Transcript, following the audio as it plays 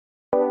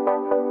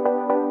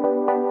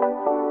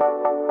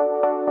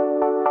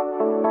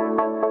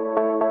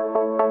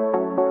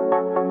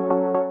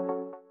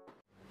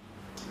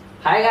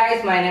Hi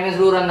guys, my name is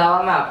रूह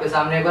रंधावा। मैं आपके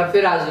सामने एक बार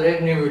फिर हाजिर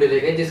एक न्यू वीडियो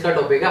लेके, जिसका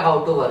टॉपिक है how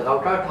to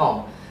workout at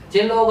home.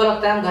 जिन लोगों को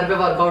लगता है हम घर पे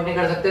वर्कआउट नहीं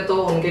कर सकते, तो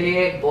उनके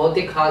लिए एक बहुत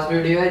ही खास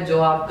वीडियो है।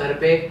 जो आप घर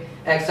पे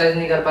एक्सरसाइज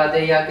नहीं कर पाते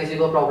या किसी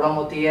को प्रॉब्लम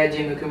होती है,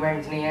 जिम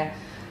इक्विपमेंट्स नहीं है,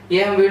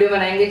 ये हम वीडियो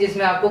बनाएंगे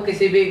जिसमें आपको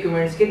किसी भी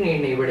इक्विपमेंट्स की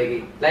नीड नहीं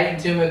पड़ेगी। लाइक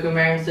जिम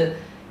इक्विपमेंट्स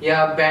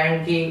या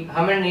बैंड की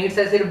हमें नीड्स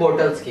है सिर्फ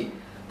बोटल्स की।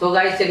 तो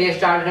गाइस चलिए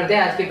स्टार्ट करते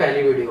हैं आज की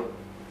पहली वीडियो।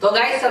 तो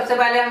गाइस सबसे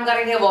पहले हम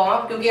करेंगे वार्म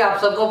अप, क्योंकि आप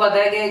सबको पता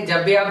है कि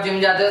जब भी आप जिम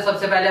जाते हो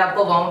सबसे पहले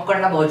आपको वार्म अप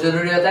करना बहुत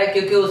जरूरी होता है,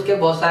 क्योंकि उसके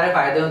बहुत सारे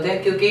फायदे होते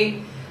हैं। क्योंकि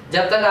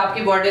जब तक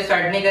आपकी बॉडी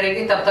स्वेट नहीं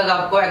करेगी तब तक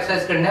आपको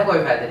एक्सरसाइज करने का कोई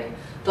फायदा नहीं।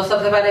 तो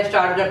सबसे पहले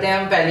स्टार्ट करते हैं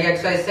हम पहली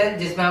एक्सरसाइज से,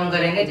 जिसमें हम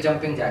करेंगे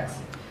जंपिंग जैक्स।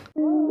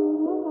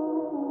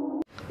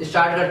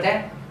 स्टार्ट करते हैं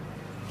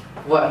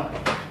 1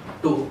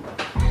 2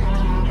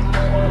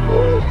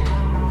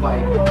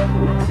 5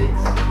 6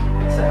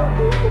 7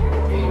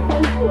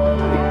 8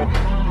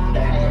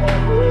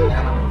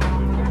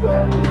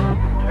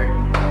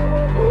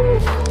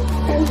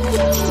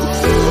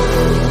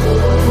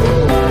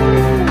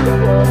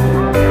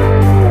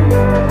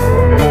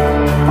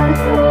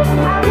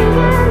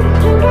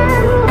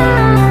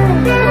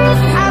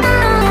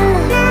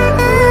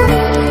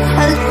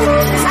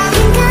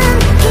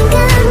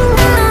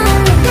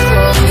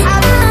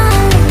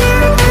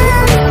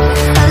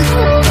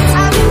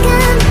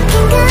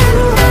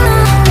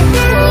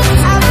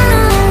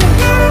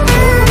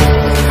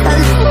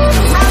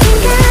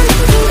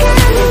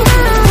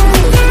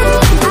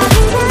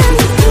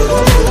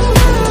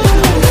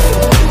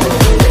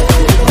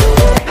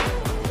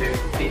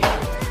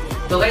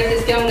 तो गाइस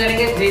इसके हम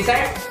करेंगे 3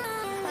 set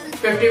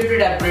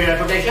 50-50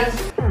 repetitions.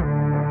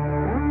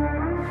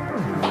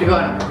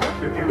 51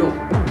 52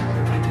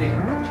 53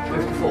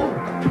 54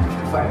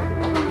 55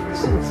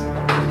 56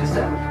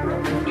 57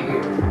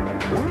 58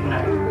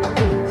 59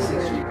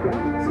 60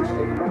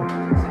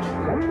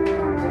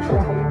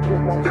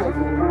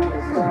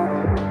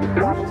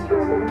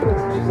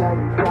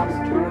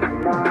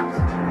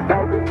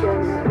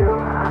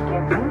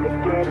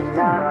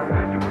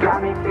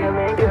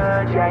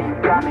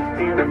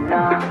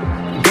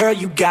 Girl,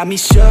 you got me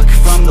shook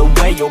from the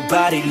way your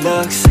body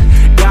looks.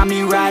 Got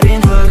me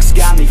riding hooks,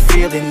 got me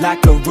feeling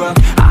like a rook.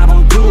 I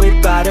don't do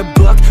it by the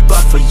book,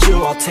 but for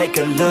you I'll take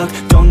a look.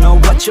 Don't know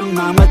what your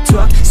mama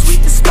took,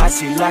 sweet and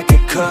spicy like a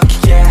cook,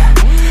 yeah.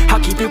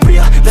 I'll keep it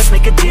real, let's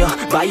make a deal.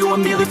 Buy you a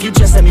meal if you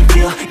just let me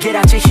feel. Get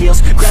out your heels,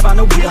 grab on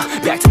the wheel.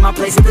 Back to my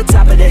place at the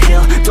top of the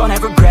hill. Don't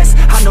have regrets,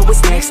 I know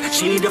what's next.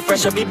 She need a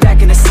fresh, I'll be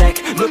back in a sec.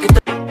 Look at the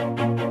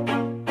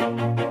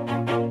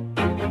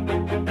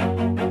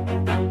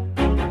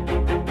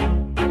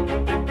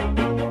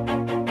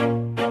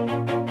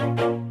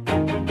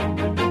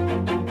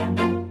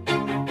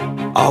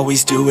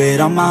always do it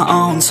on my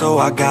own, so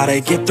I gotta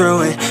get through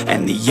it.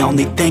 And the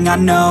only thing I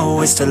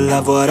know is to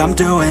love what I'm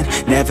doing.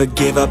 Never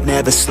give up,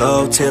 never slow,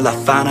 till I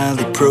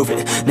finally prove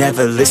it.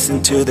 Never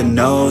listen to the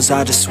no's,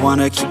 I just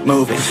wanna keep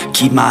moving.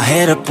 Keep my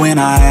head up when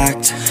I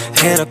act,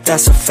 head up,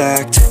 that's a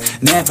fact.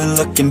 Never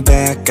looking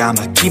back,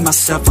 I'ma keep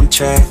myself on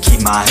track.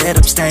 Keep my head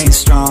up, staying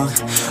strong,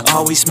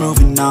 always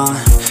moving on.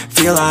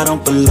 Feel I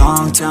don't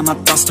belong, tell my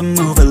thoughts to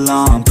move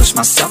along. Push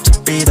myself to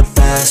be the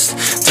best,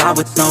 die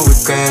with no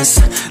regrets.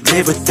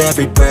 Live with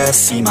every breath,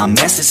 see my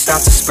message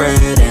start to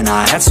spread. And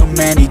I had so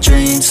many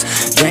dreams,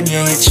 then you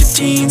hit your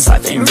teens.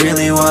 Life ain't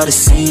really what it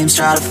seems,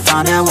 try to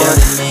find out what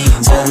it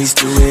means. Always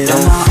do it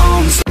on my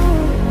own.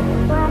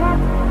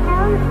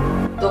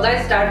 तो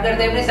guys start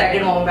करते हैं अपनी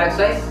second warm up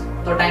exercise.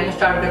 तो time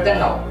start करते हैं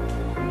now.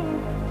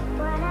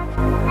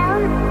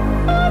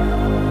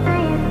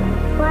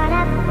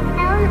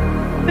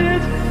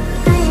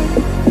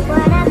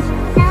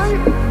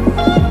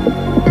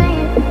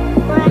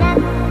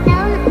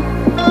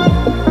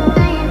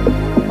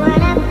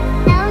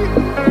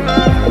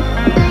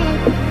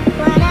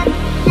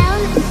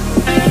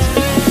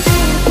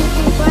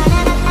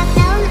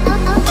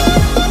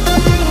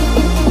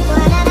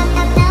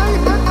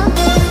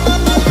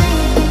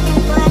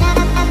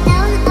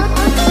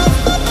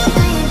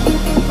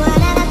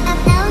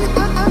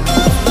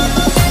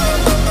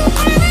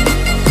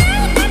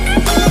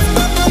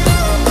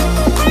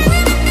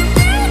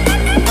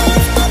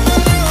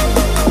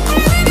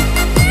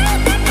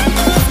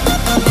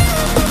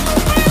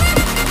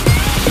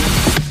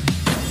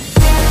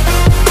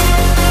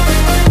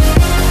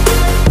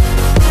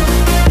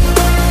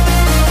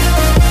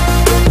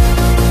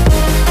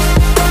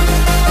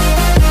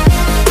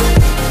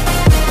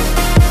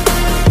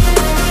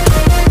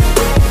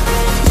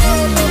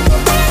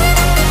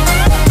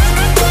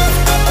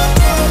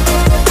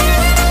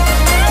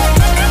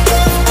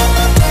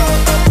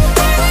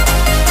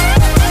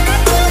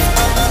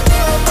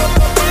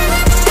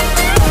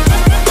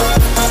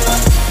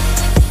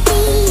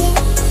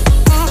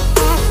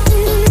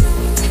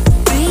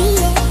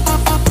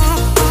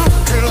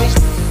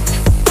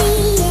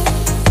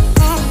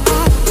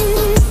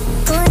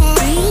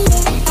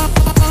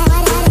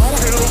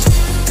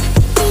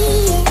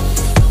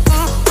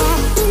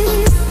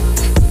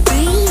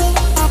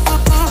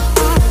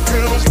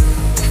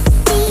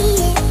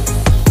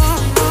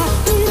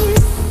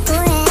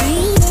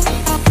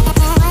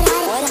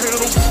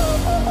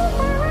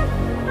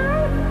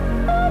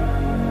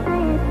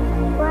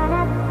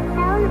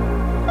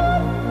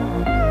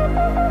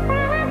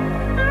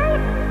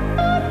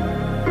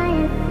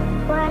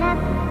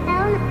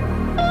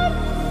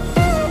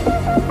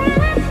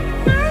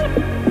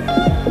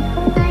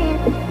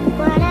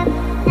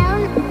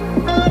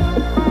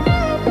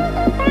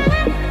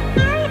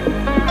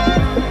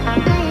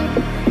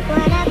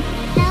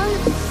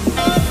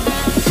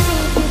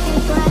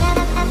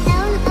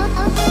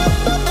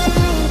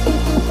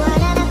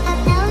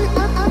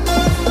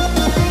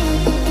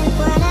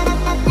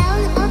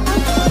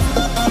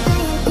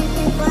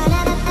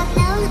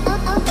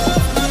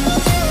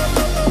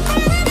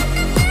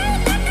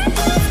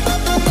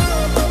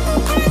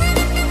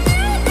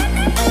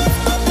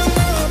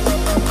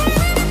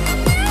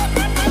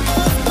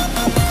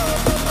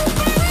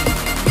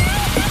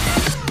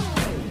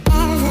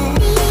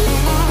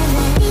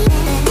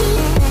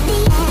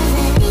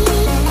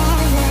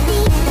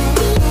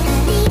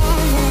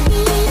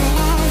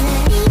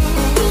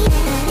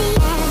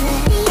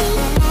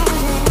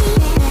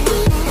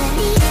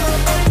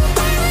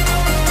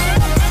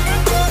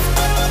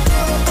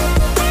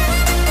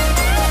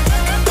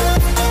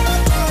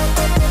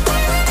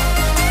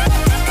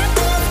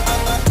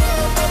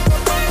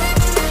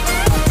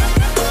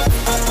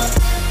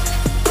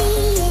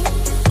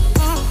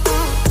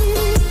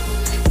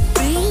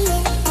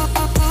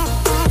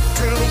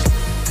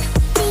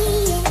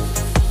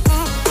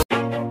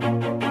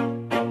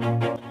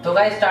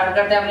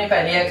 करते हैं अपनी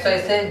पहली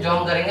एक्सरसाइज से, जो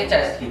हम करेंगे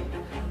चेस्ट की।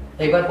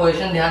 एक बार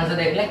पोजीशन ध्यान से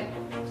देख लें।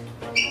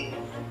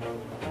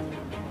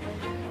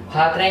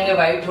 हाथ रहेंगे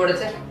वाइड थोड़े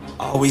से।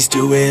 Always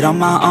do it on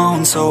my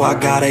own, so I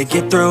gotta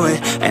get through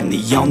it. And the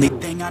only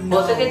thing I know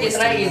हो सके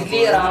जितना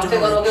इजीली आराम से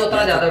करोगे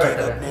उतना ज्यादा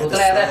बेटर है, उतना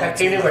ज्यादा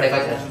इफेक्टिव भी बढ़ेगा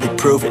chest. is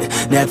prove it.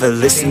 Never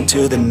listen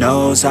to the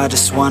no's, I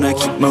just wanna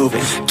keep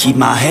moving.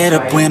 Keep my head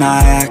up when I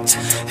act,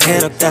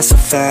 head up, that's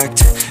a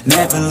fact.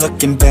 Never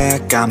looking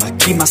back, I'ma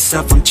keep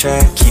myself on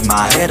track. Keep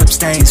my head up,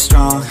 staying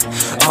strong,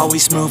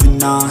 always moving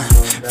on.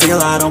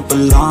 Feel I don't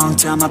belong,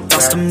 tell my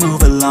thoughts to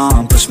move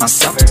along. Push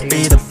myself to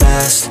be the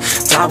best,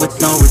 die with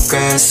no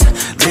regrets.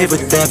 Live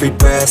with every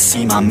breath,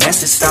 see my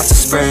message start to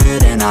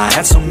spread. And I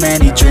had so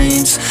many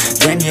dreams,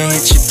 then you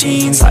hit your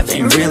teens. Life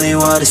ain't really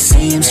what it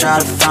seems, try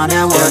to find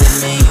out what it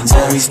means.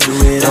 Always do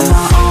it on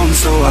my own,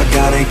 so I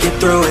gotta get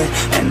through it.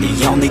 And the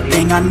only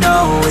thing I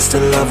know is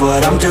to love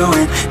what I'm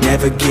doing.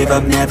 Never give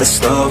up, never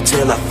slow,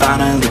 till I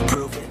finally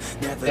prove it.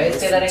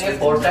 Guys ये करेंगे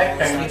 4 side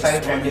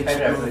 25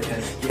 repetition.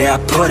 Yeah, I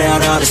put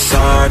out all this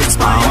art, it's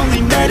my only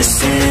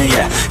medicine.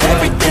 Yeah,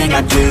 everything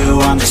I do,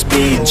 I'm just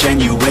being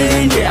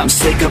genuine. Yeah, I'm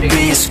sick of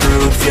being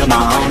screwed, feel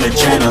my own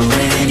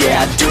adrenaline.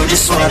 Yeah, I do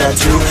just what I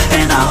do,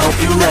 and I hope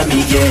you let me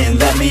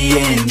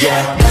in,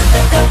 yeah.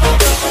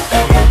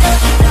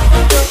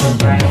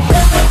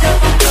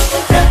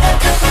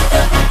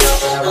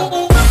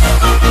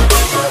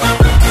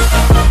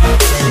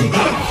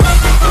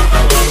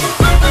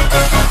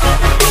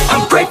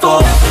 I'm grateful,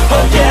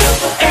 oh yeah,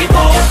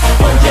 able,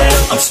 oh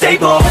yeah, I'm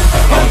stable,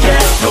 oh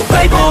yeah, no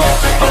label,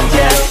 oh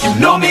yeah, you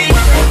know me,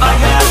 I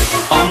have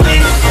only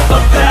a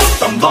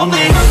path, I'm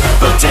lonely,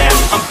 but damn,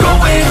 I'm going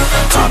to win.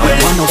 I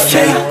don't want no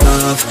fake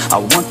love, I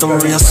want the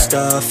real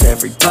stuff.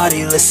 Everybody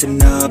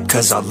listen up,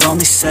 cause I'll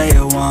only say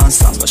it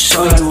once. I'm gonna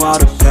show you all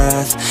the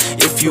path,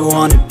 if you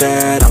want it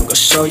bad. I'm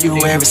gonna show you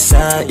where it's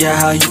at, yeah,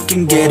 how you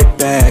can get it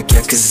back.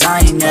 Yeah, cause I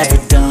ain't never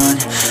done,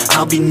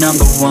 I'll be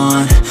number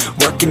one.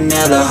 Working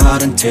hella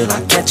hard until I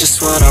get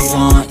just what I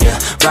want, yeah.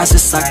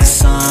 Rises like the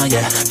sun,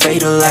 yeah,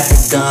 fatal like a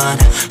gun.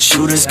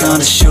 Shooter's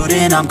gonna shoot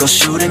and I'm gonna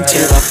shoot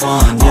until I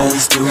won, yeah.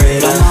 Always do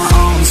it on my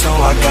own, so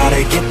I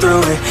gotta get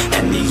through it.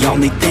 And the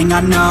only thing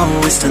I know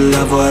is to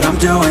love what I'm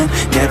doing.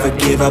 Never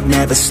give up,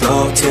 never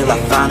slow, till I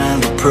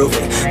finally prove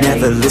it.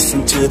 Never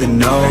listen to the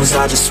no's,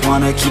 I just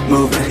wanna keep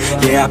moving.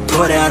 Yeah, I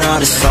put out all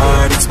this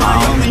art, it's my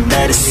only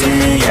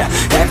medicine. Yeah,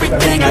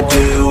 everything I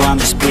do, I'm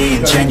just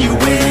being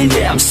genuine.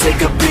 Yeah, I'm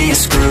sick of being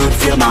screwed,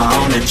 feel my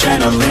own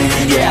adrenaline.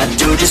 Yeah, I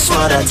do just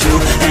what I do,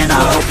 and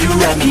I hope you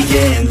let me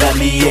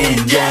in,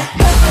 yeah.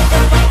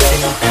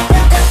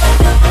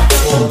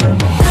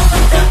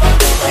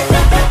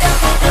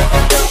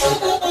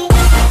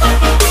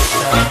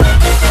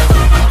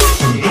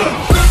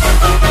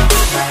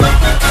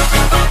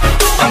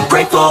 I'm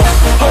grateful,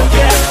 oh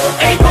yeah,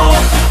 able,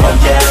 oh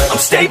yeah,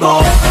 I'm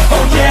stable,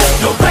 oh yeah,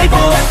 no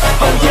label,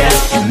 oh yeah,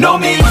 you know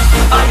me,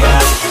 I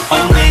have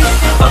only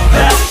a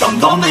path, I'm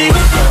lonely,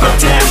 but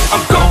damn,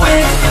 I'm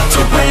going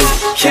to win,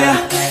 yeah.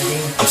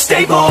 I'm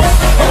stable,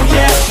 oh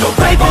yeah, no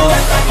label,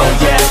 oh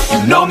yeah, you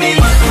know me,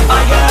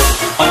 I have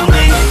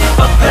only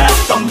a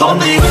path, I'm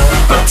lonely,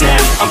 but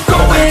damn, I'm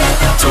going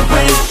to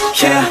win,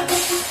 yeah.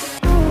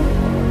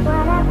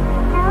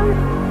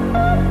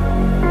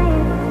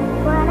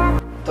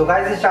 तो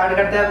guys start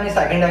करते हैं अपनी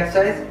second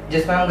exercise,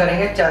 जिसमें हम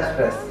करेंगे chest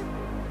press.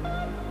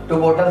 2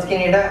 bottles की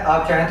need है,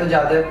 आप चाहें तो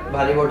ज़्यादा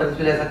भारी बोटल्स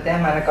भी ले सकते हैं,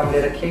 मैंने कम ले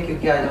रखी है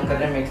क्योंकि आज हम कर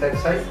रहे हैं मिक्स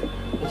एक्सरसाइज।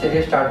 तो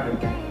चलिए स्टार्ट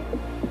करते हैं।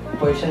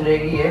 पोजीशन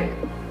रहेगी ये।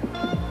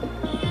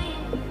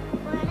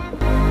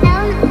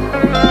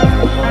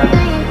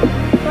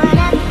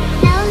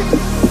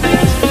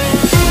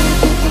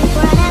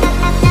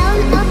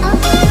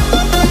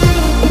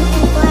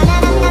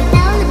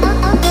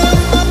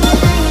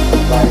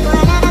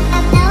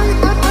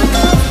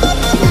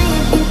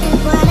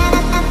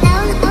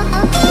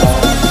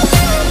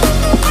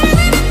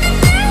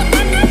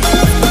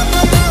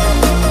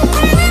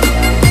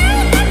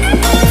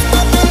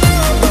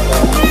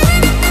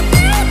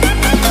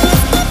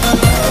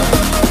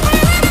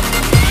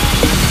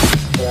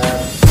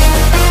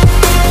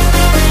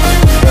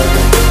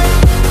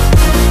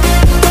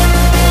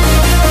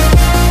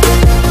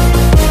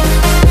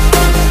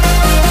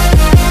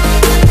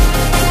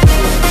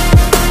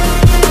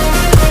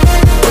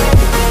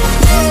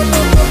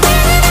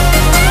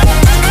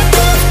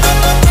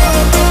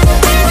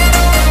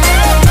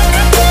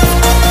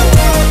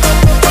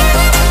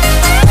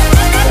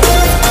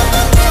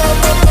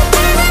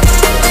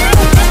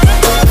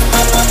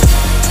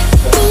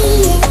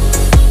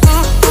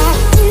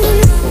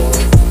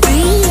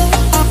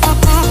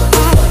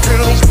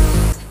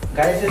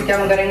 इसके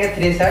हम करेंगे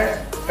 3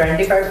 सेट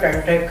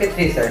 25 के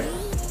 3 सेट,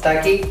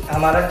 ताकि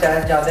हमारा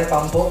चेस्ट ज़्यादा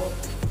पंप हो,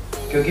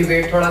 क्योंकि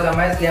वेट थोड़ा कम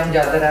है इसलिए हम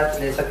ज़्यादा रैप्स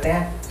ले सकते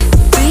हैं।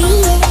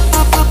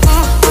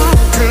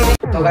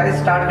 तो गाइस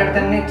स्टार्ट करते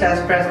हैं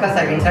चेस्ट प्रेस का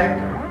second set.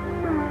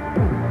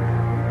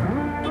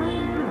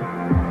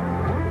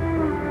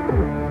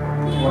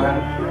 One,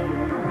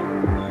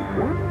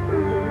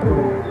 2,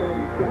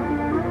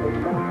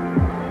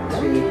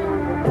 3,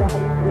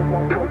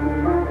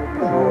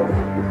 4,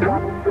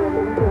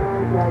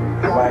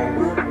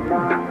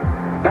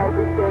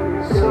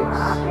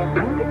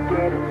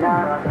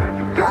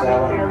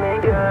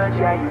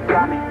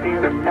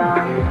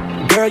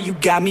 Girl, you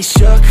got me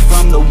shook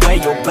from the way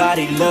your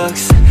body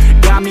looks.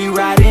 Got me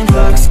riding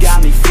hooks,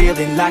 got me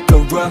feeling like a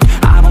rook.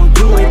 I don't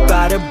do it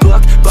by the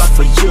book, but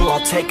for you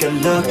I'll take a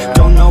look.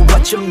 Don't know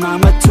what your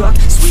mama took,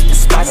 sweet and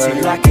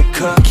spicy like a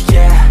cook,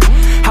 yeah.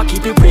 I'll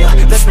keep it real,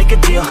 let's make a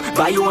deal.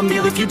 Buy you a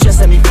meal if you just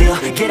let me feel.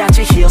 Get out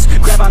your heels,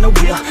 grab on the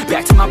wheel.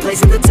 Back to my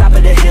place at the top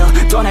of the hill.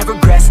 Don't have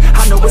regrets,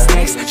 I know what's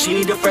next. She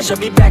need a fresh, I'll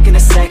be back in a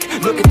sec.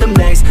 Look at them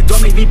legs,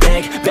 don't make me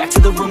beg. Back to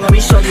the room, let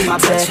me show you my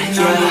bed. Touching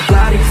on your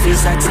body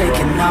feels like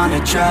taking on a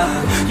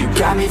drug. You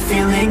got me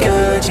feeling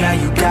good, yeah,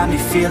 you got me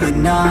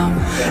feeling numb.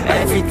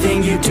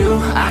 Everything you do,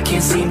 I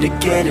can't seem to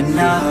get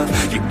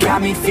enough. You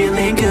got me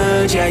feeling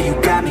good, yeah, you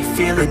got me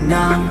feeling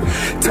numb.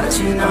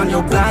 Touching on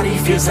your body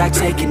feels like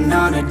taking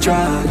on a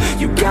drug.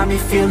 You got me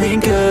feeling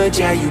good,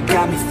 yeah, you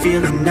got me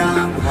feeling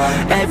numb.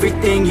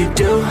 Everything you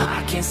do,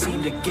 I can't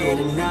seem to get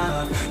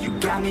enough. You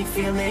got me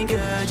feeling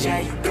good, yeah,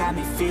 you got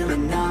me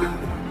feeling numb.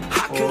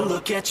 I could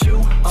look at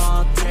you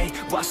all day,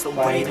 watch the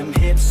way them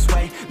hips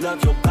sway.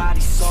 Love your body,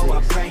 so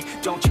I pray,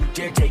 don't you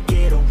dare take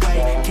it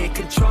away. Can't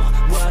control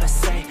what I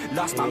say,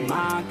 lost my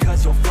mind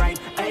cause you're framed.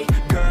 Hey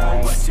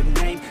girl, what's your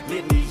name?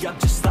 Lit me up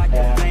just like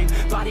a flame.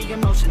 Body in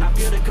motion, I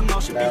feel the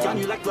commotion. Beyond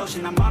you like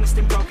lotion, I'm honest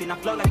and broken. I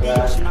flow like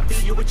the ocean, I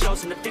feel you were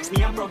chosen to fix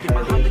me, I'm broken.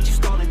 My heart that you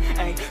stolen,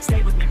 hey.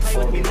 Stay with me, play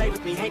with me, lay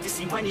with me. Hate to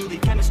see when you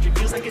leave, chemistry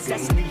feels like it's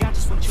destiny. I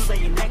just want you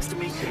laying next to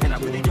me, and I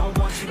really don't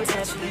want you to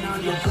test me.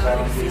 On your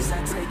body feels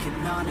like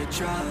taking on a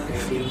drug.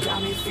 You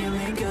got me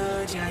feeling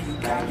good, yeah, you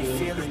got me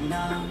feeling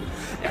numb.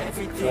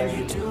 Everything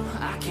you do,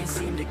 I can't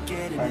seem to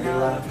get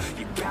enough.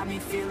 You got me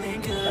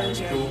feeling good,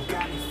 yeah, you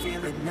got me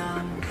feeling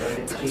numb.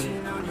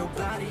 Touching on your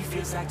body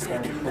feels like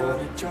taking on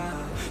a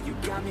drug. You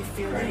got me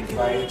feeling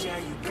good, yeah,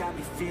 you got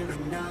me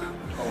feeling numb.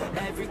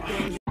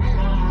 Everything you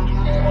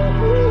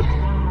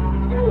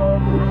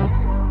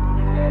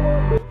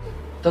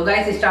तो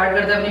guys start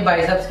करते हैं अपनी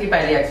biceps की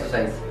पहली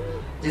exercise,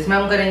 जिसमें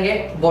हम करेंगे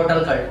बोतल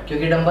कर्ल।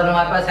 क्योंकि डंबल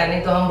हमारे पास है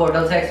नहीं तो हम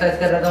बोतल से एक्सरसाइज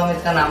कर रहे हैं, तो हम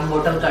इसका नाम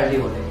बोतल कर्ल ही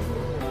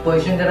बोलेंगे।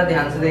 पोजीशन जरा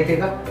ध्यान से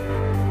देखिएगा।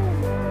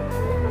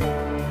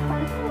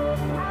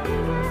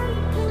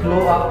 Slow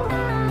up,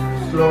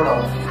 slow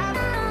down,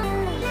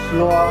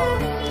 slow up,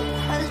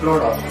 slow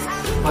down,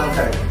 one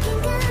side,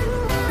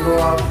 slow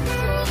up,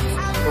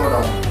 slow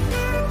down,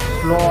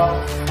 slow up,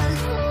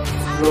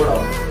 slow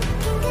down,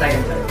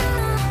 second side.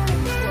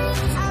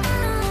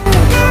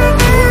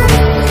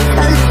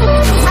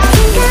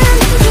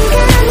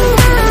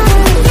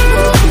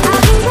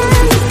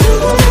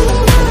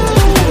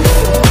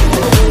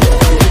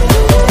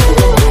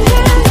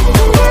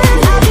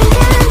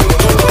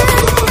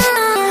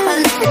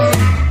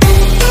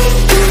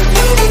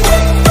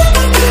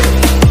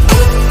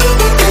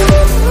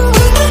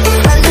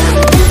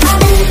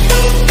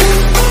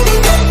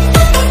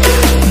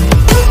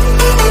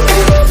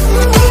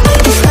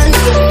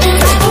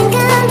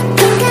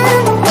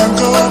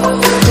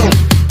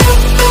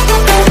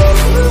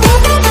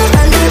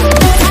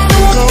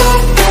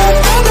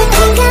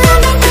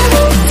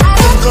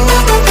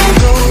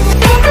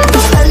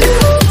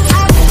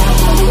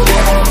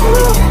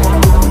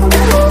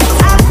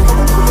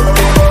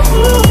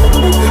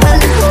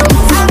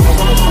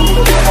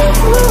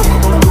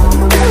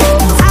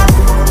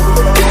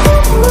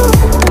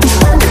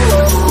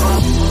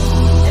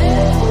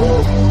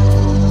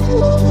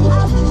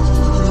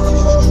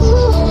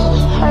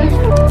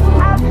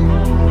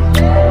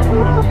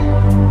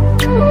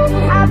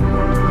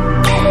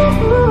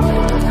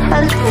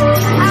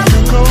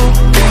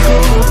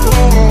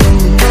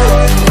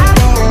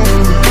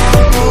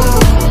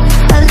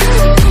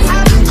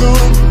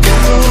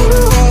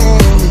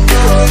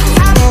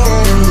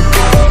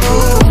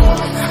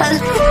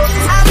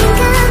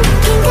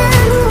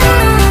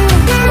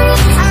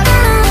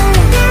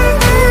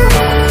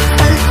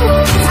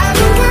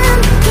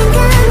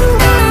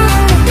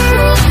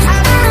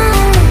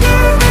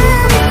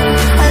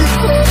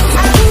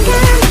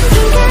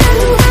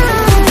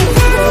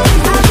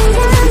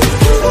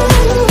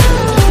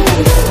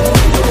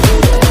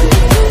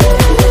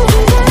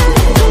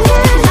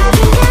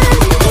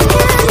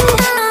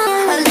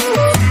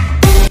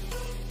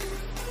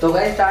 तो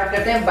गाइस स्टार्ट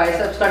करते हैं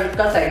बाइसेप्स कर्ल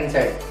का सेकंड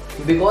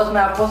सेट। बिकॉज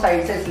मैं आपको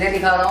साइड से इसलिए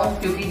दिखा रहा हूँ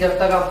क्योंकि जब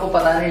तक आपको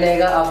पता नहीं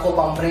लगेगा, आपको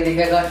पंप नहीं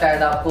दिखेगा,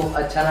 शायद आपको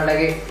अच्छा ना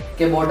लगे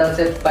कि बोतल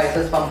से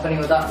बाइसेप्स पंप नहीं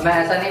होता। मैं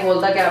ऐसा नहीं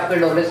बोलता कि आपके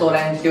डोले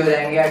 16 इंच के हो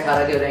जाएंगे या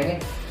 18 के हो जाएंगे,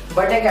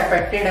 बट एक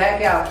अफेक्टेड है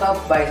कि आपका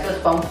बाइसेप्स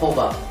पंप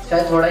होगा,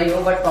 चाहे थोड़ा ही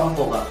हो बट पंप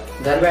होगा।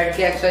 घर बैठ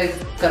के एक्सरसाइज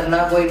करना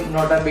कोई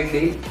नॉट अ बिग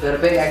डील, घर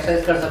पे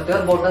एक्सरसाइज कर सकते हो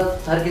और बोतल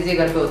हर किसी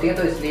घर पे होती है,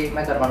 तो इसलिए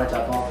मैं करवाना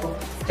चाहता हूँ आपको।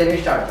 चलिए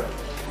स्टार्ट करो।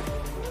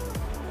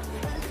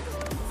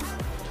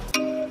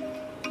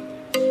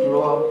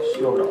 Slow up,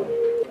 slow down.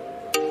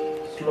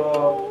 Slow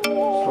up,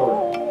 slow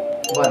down.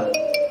 1.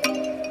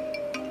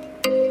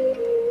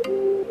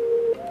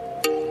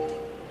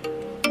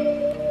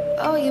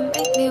 Oh, you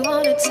make me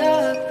wanna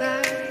talk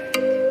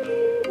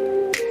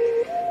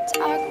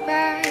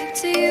back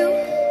to you.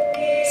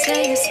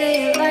 Say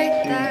it like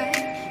that.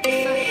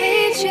 If I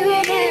hate you,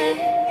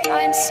 then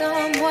find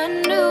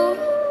someone new,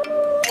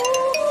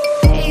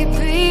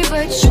 baby,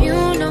 but you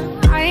know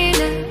I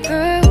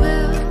never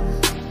will.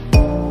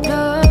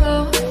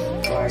 No,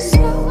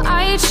 so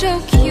I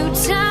choke you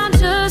down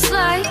just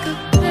like a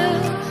pill.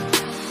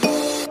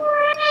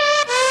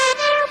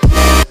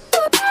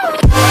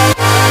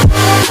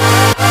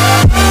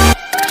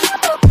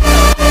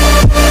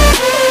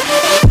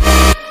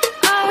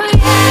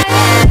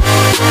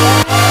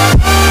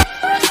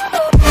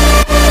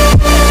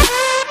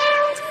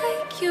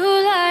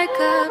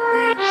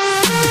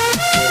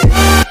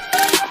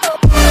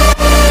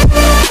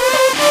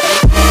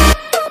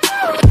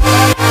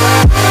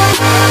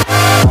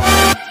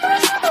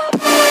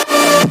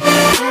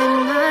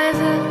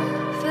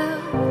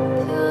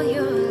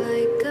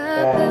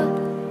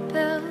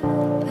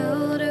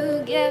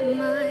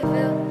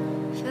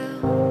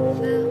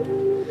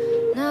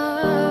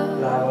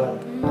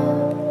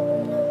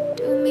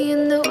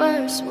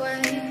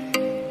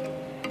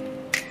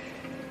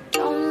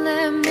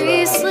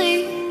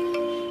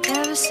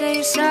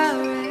 Say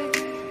sorry.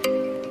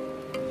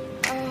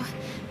 Oh,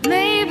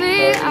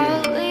 maybe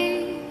I'll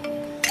leave,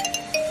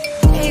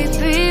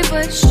 baby,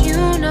 but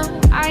you know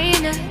I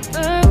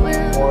never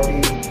will.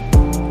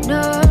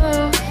 No,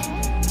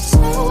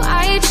 so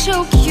I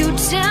choke you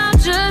down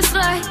just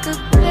like a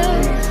pill.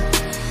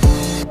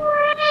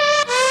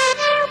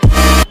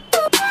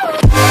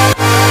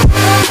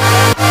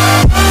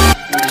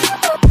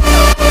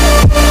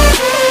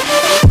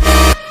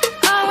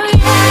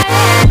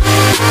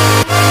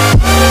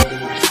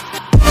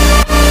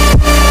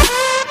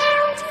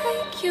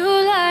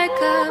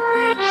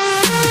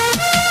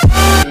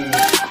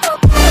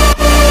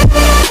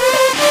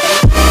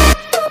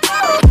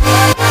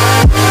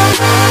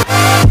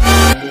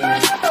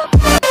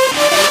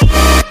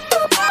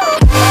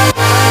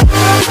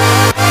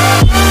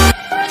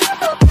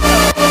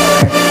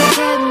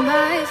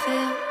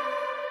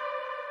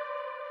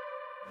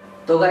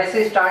 तो guys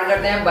start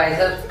करते हैं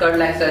biceps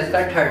curl exercise का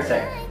third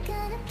set.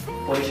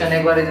 Position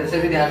एक बार इधर से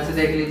भी ध्यान से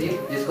देख लीजिए,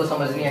 जिसको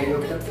समझ नहीं आई हो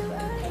तक।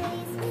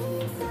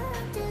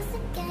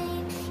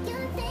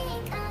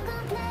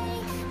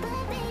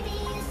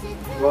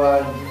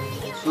 1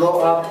 slow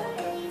up,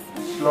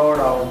 slow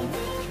down,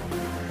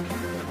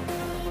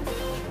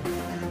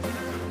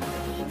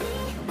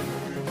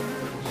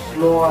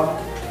 slow up,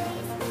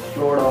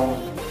 slow down,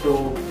 2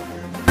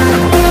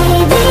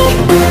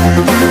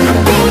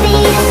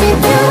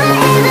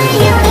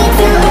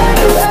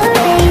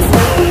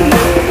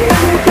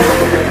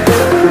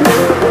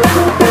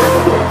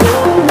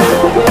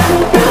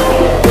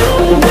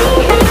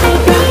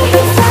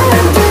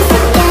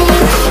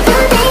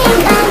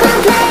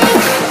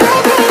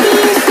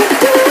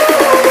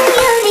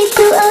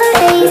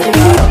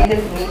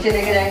 नीचे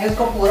लेके जाएंगे,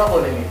 उसको पूरा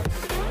खोलेंगे।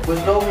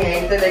 कुछ लोग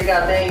यहीं से लेके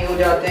आते हैं, यूं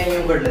जाते हैं,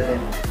 यूं कर लेते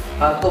हैं।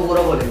 हाथ को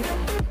पूरा खोलेंगे।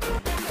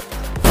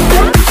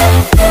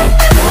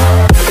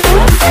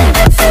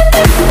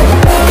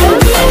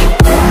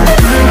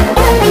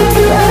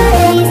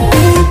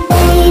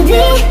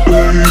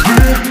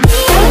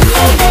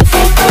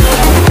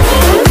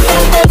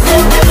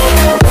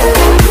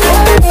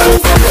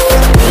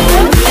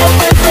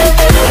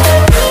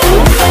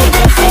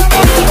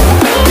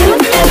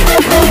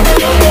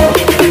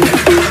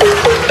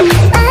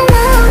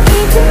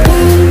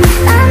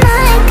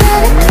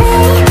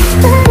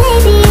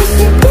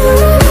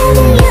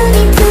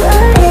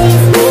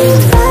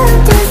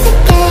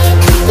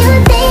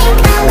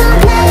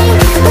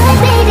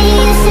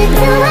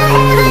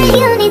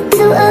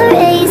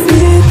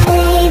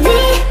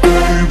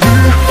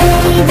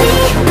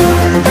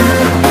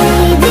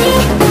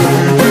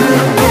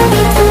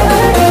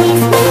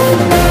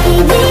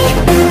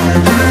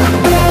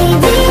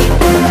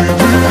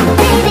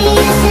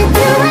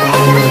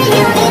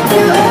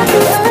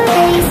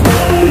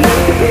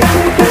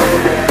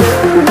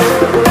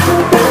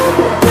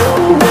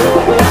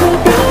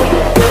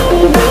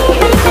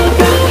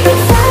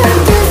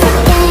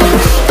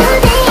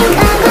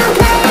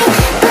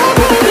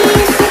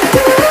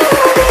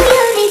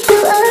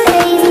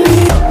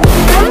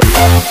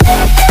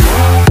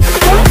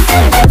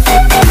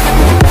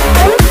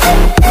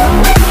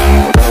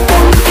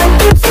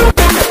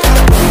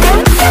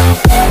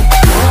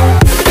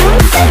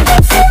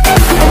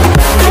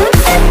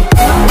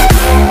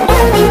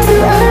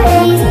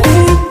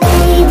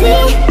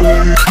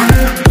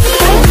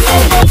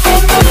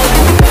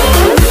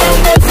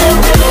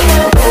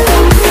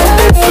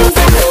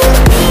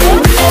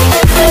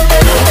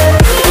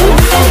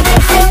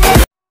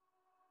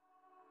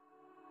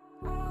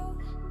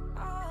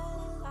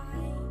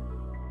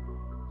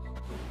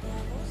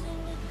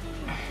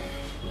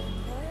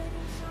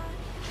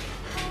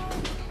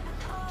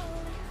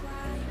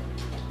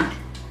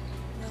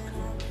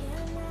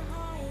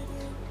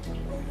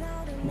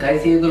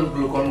 गाइस ये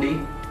ग्लूकोन डी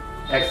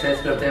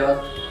एक्सरसाइज करते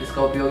वक्त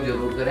इसका उपयोग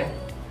जरूर करें,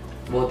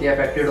 बहुत ही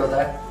इफेक्टिव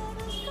होता है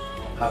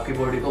आपकी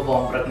बॉडी को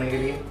वार्म रखने के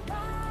लिए।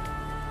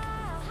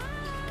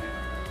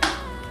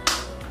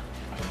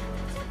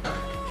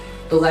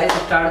 तो गाइस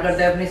स्टार्ट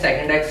करते हैं अपनी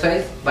सेकंड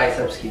एक्सरसाइज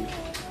बाइसेप्स की,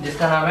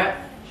 जिसका नाम है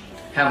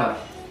हैमर।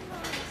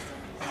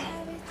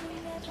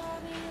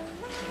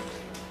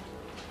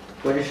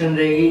 पोजीशन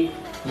रहेगी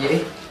ये,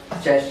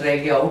 चेस्ट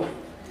रहेगी आउट।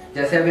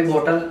 जैसे अभी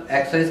बोतल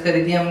एक्सरसाइज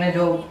करी थी हमने,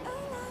 जो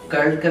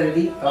कर्ल करी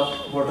थी, अब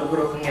बोतल को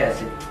रखेंगे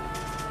ऐसे।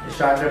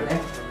 स्टार्ट करते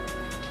हैं।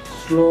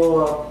 Slow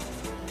up,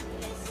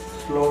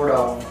 slow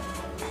down,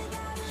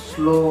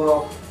 slow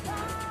up,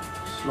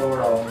 slow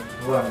down.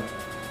 1,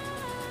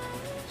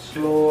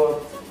 slow up,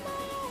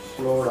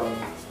 slow down,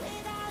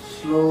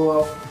 slow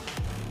up,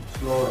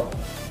 slow down.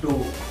 2,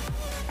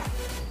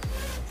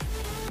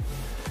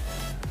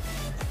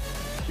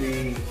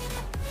 3,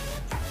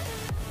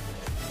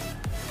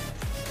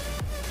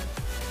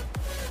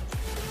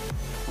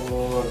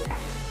 4,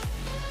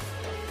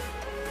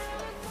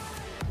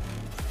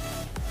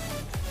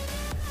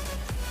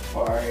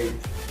 5,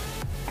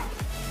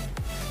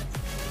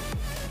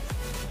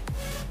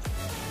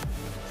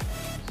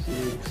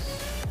 6,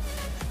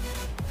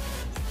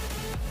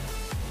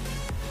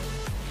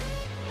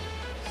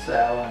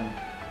 7,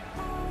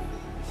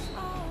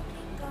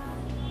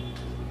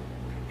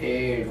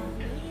 8,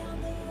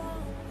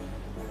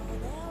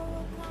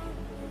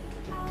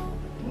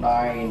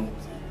 9,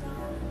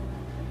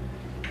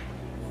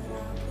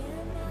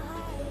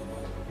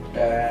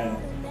 10,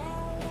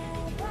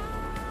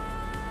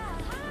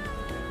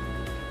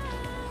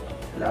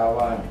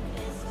 11,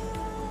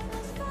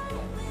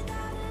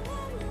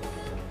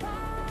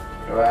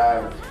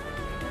 12,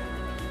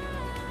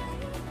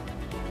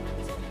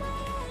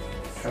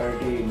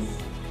 13,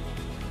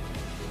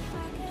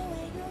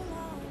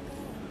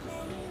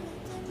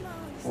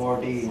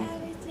 14,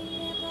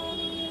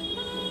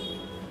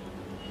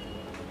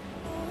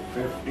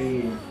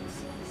 15,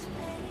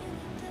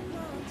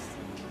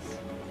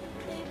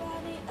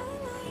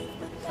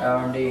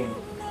 17,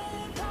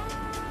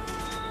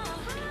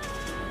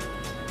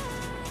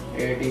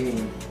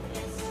 18,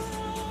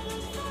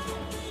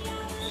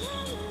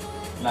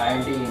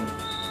 19,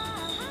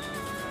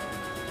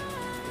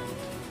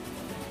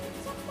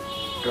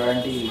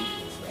 20।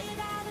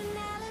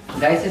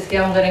 Guys इसके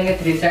हम करेंगे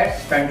 3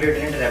 सेट्स,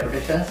 20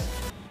 रेपिटेशंस।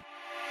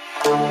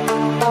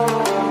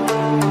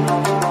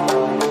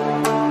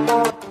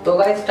 तो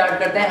गाइस स्टार्ट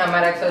करते हैं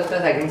हमारा एक्सरसाइज का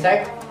second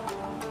set,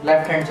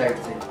 left hand side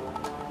से।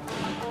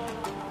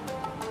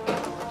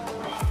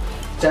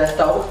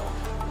 Chest out,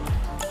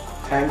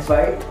 hands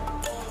wide.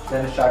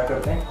 Then start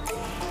करते हैं।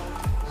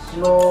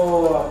 Slow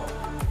up,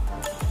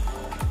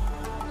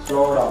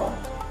 slow down,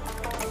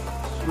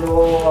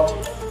 slow up,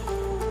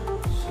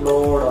 slow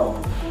down,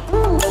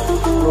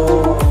 slow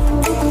up,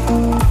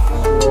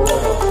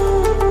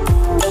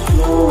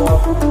 slow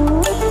up,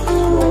 slow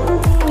down.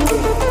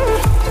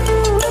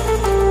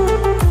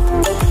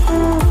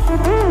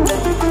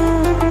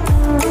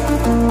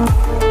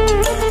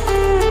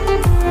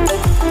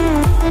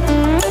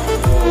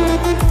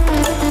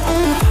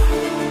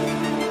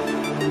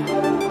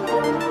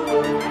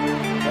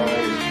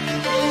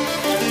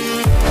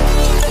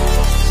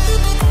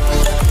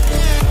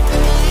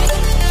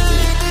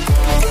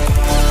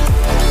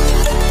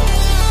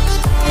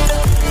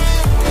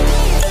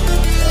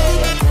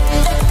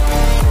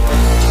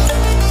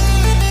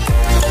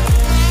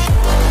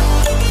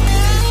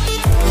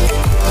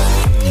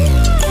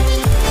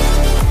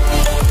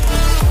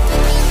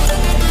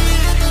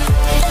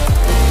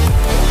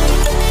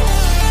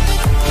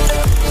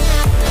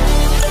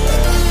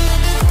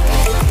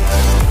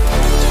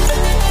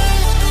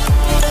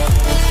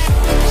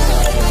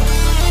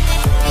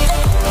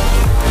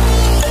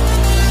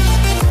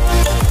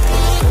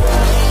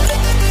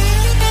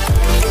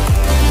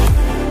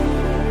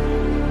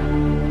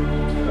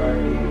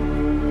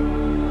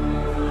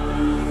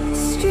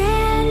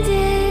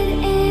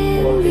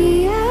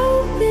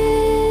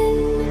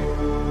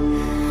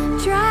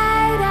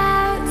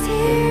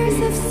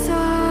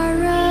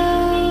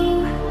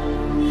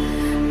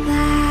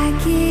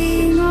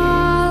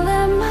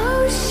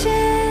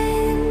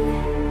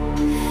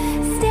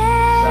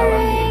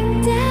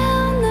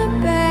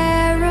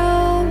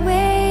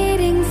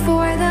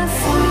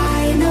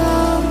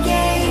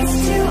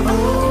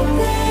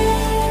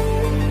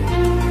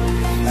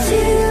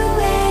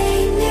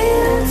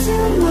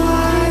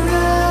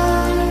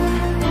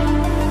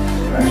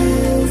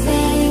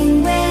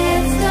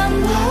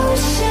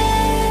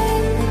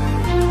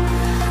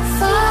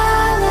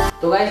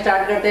 तो गाइस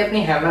स्टार्ट करते हैं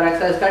अपनी हैमर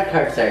एक्सरसाइज का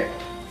third set,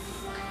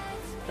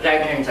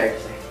 right hand side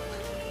से।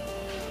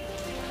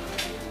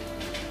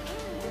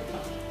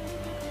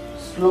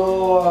 Slow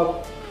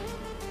up,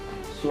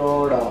 slow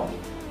down,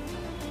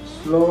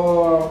 slow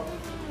up,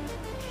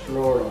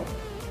 slow down.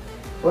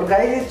 और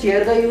guys इस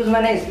chair का use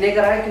मैंने इसलिए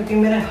करा है क्योंकि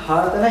मेरे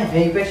हाथ ना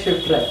यहीं पे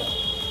शिफ्ट रहे,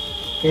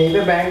 यहीं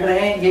पे बैंड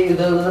रहे, ये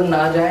इधर उधर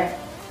ना जाए।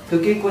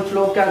 क्योंकि कुछ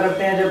लोग क्या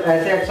करते हैं, जब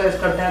ऐसे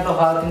एक्सरसाइज करते हैं तो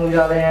हाथ नहीं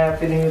हिला रहे हैं,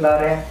 फिर नहीं हिला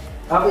रहे हैं।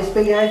 अब इस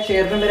पे क्या है,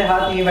 चेयर पे मेरे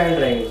हाथ नहीं बैंड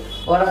रहेंगे।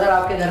 और अगर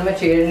आपके घर में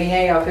चेयर नहीं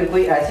है या फिर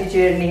कोई ऐसी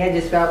चेयर नहीं है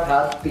जिस पे आप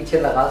हाथ पीछे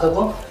लगा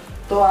सको,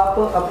 तो आप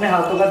अपने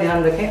हाथों का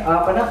ध्यान रखें।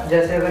 आप है ना,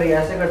 जैसे अगर ये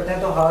ऐसे करते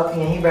हैं तो हाथ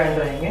यहीं बैंड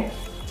रहेंगे।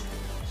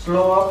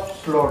 Slow up,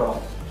 slow down,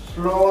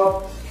 slow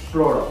up,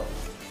 slow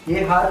down,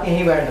 ये हाथ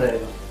यहीं बैंड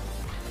रहेगा।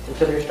 तो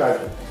चलिए स्टार्ट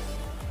करते हैं।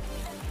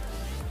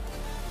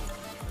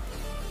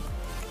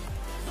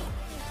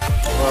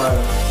 1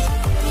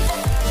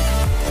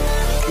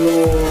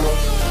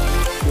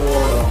 slow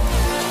down,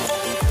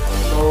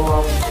 slow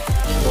up,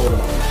 slow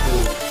down,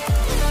 2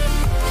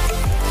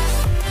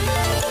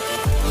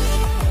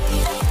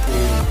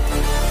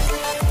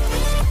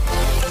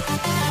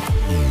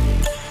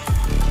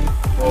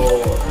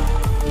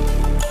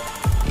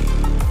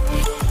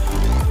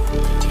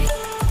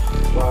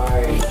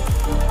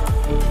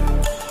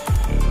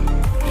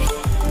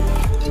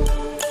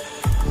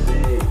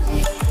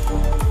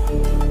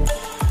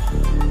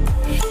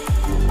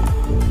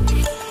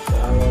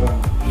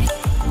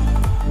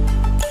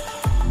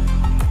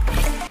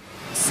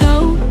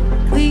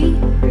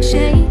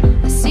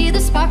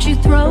 you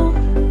throw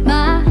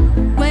my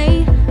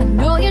way. I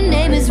know your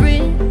name is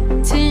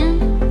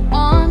written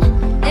on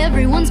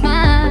everyone's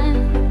mind.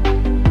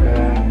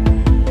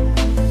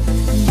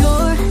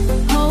 Your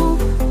whole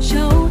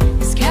show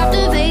is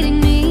captivating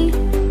me,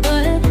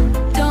 but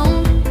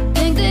don't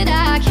think that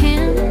I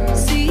can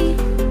see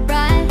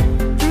right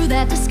through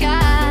that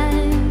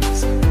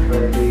disguise.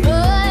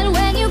 But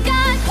when you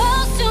got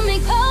close to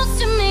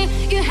me,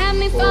 you had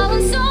me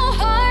falling so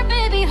hard,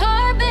 baby,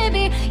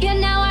 yeah,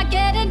 now I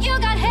get it. You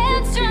got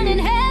heads turning,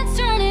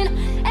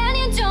 and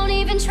you don't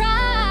even try.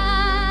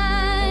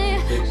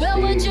 Well,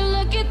 would you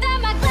look at that?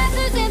 My glass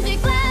is empty,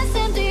 glass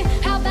empty.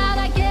 How about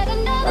I get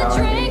another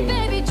drink,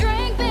 baby,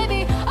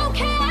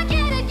 Okay, I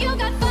get it. You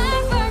got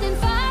fire burning,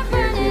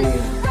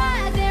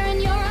 right there in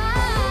your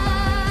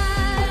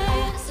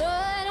eyes. So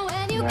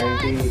when you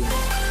got 20.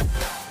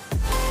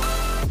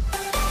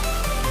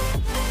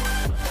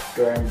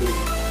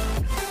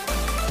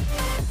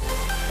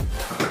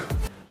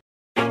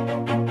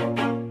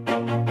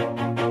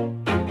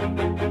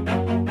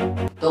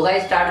 तो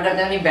guys start करते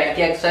हैं अपनी back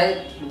की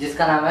exercise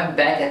जिसका नाम है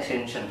back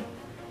extension,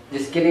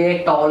 जिसके लिए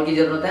एक टॉवल की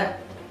जरूरत है।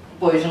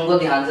 पोजीशन को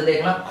ध्यान से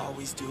देखना।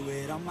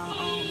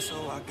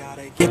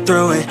 Get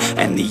through it,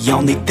 and the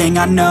only thing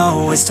I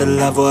know is to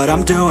love what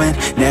I'm doing.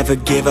 Never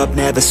give up,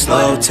 never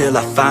slow till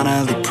I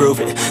finally prove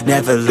it.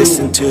 Never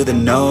listen to the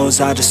no's,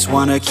 I just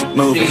wanna keep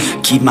moving.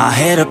 Keep my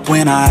head up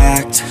when I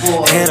act,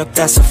 head up,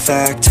 that's a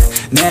fact.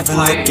 Never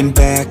looking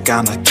back,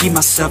 I'ma keep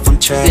myself on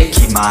track.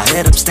 Keep my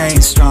head up,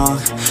 staying strong,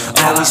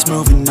 always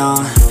moving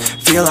on.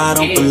 Feel I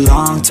don't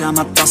belong, tell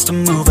my thoughts to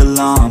move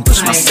along.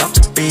 Push myself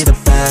to be the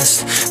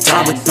best,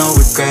 die with no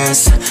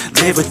regrets.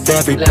 Live with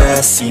every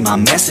breath, see my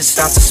message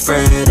start to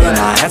spread. And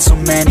I had so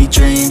many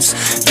dreams,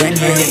 then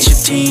you hit your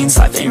teens.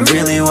 Life ain't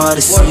really what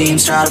it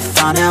seems, try to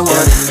find out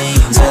what it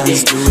means. I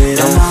just do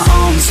it on my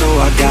own, so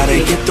I gotta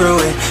get through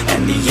it.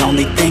 And the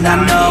only thing I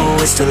know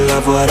is to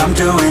love what I'm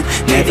doing.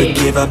 Never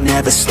give up,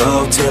 never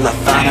slow till I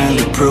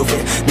finally prove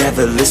it.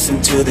 Never listen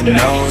to the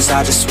no's,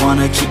 I just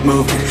wanna keep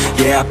moving.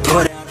 Yeah, I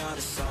put it.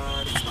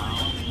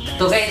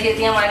 तो guys ये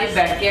थी हमारी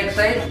back की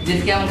exercise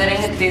जिसके हम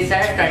करेंगे 3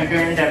 set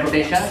 20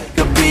 repetition.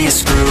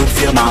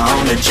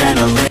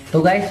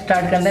 तो guys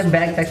start करते हैं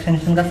बैक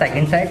एक्सटेंशन का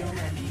सेकंड सेट।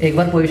 एक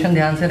बार पोजीशन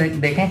ध्यान से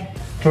देखें,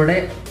 थोड़े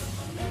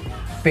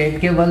पेट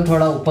के बल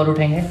थोड़ा ऊपर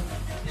उठेंगे।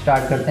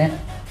 स्टार्ट करते हैं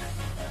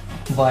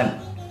 1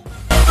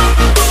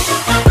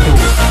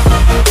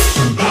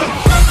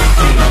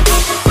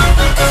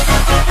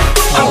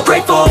 I'm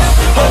grateful,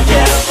 oh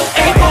yeah,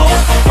 able,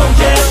 oh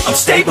yeah, I'm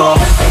stable,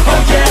 oh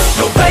yeah,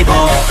 no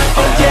label,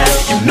 oh yeah,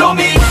 you know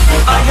me,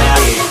 I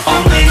have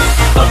only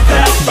a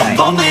path, I'm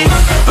lonely,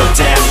 but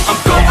damn, I'm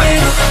going to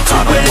win.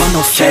 I don't want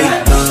no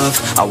fake love,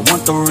 I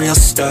want the real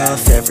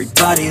stuff.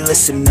 Everybody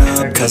listen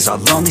up, cause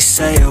I'll only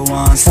say it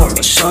once. I'm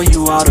gonna show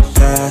you all the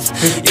path,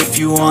 if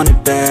you want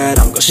it bad.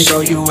 I'm gonna show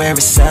you where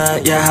it's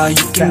at, yeah, how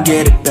you can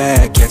get it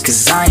back. Yeah,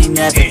 cause I ain't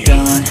never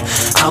done,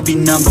 I'll be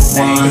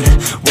 #1.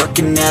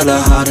 Working hella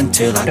hard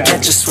until I get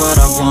just what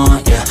I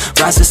want, yeah.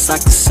 Rises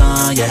like the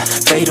sun, yeah.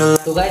 Fatal.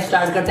 तो guys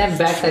start करते हैं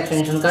back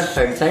extension का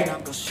third side.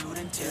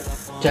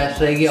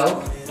 Chest रहेगी out,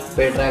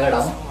 पेट रहेगा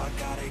down.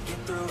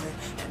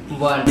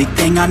 1 The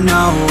thing I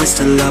know is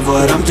to love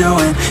what I'm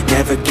doing.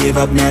 Never give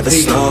up, never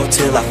slow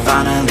till I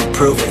finally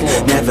prove it.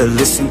 Never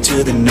listen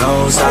to the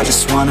no's, I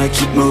just wanna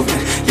keep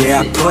moving. Yeah,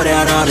 I put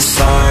out all this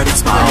art,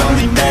 it's my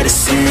only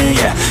medicine.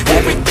 Yeah,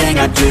 everything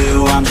I do,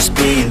 I'm just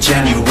being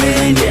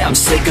genuine. Yeah, I'm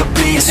sick of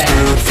being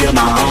screwed, feel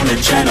my own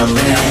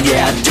adrenaline.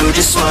 Yeah, I do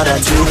just what I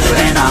do,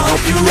 and I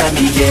hope you let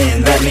me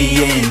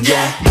in,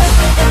 yeah.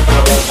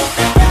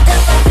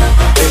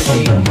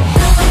 15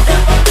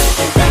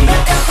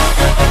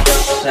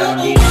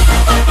 17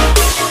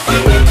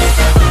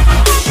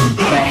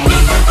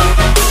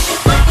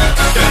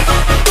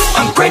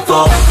 I'm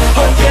grateful,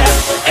 oh yeah.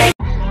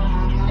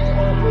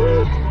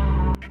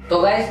 तो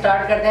guys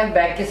start करते हैं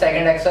back की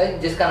second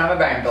exercise जिसका नाम है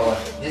band over,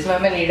 जिसमें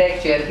हमें need है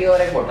एक चेयर की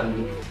और एक बोतल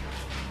की।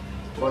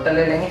 बोतल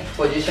ले लेंगे,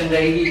 पोजीशन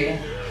रहेगी ये,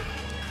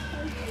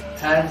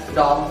 hands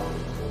down,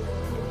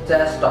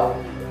 chest out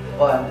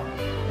 1,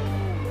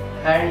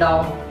 hand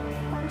down,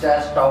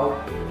 chest out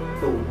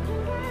 2।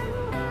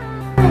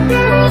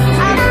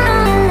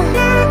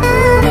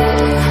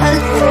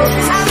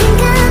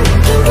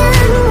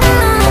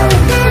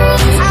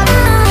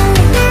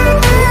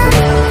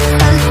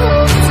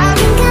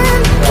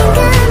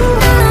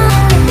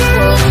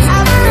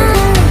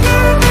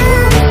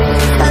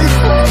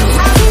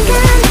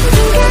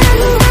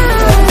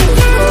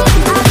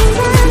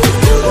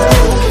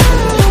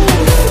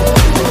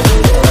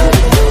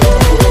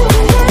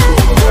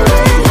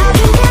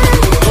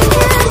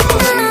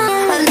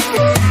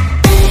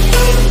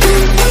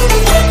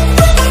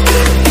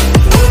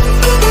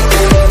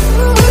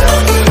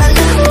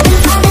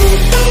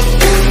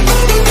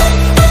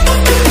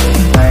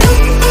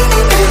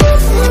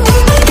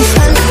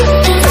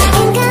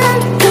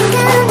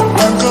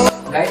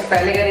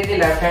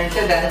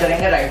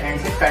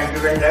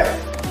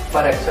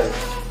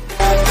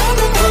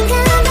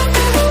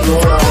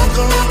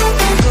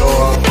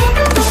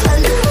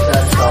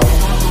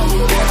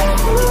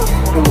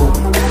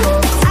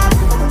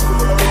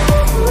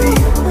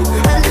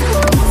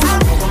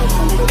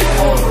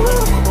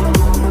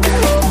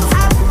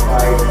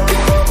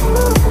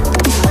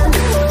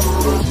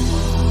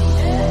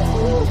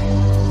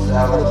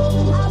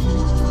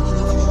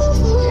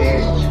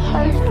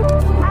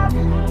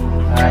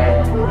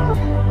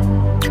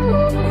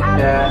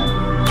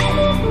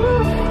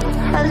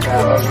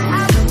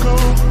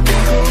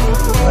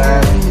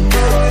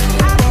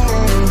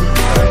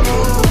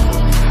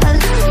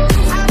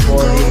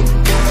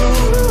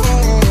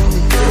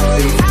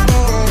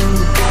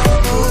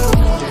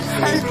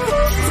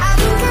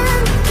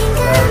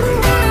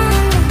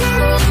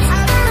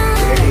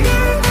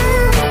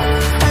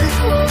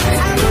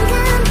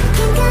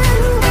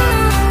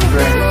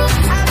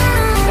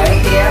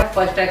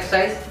 First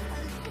exercise,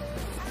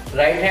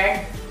 right hand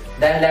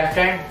then left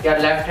hand या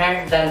left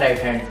hand then right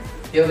hand.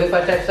 ये भी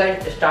फर्स्ट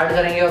एक्सरसाइज। स्टार्ट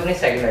करेंगे अपनी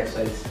सेकंड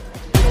एक्सरसाइज।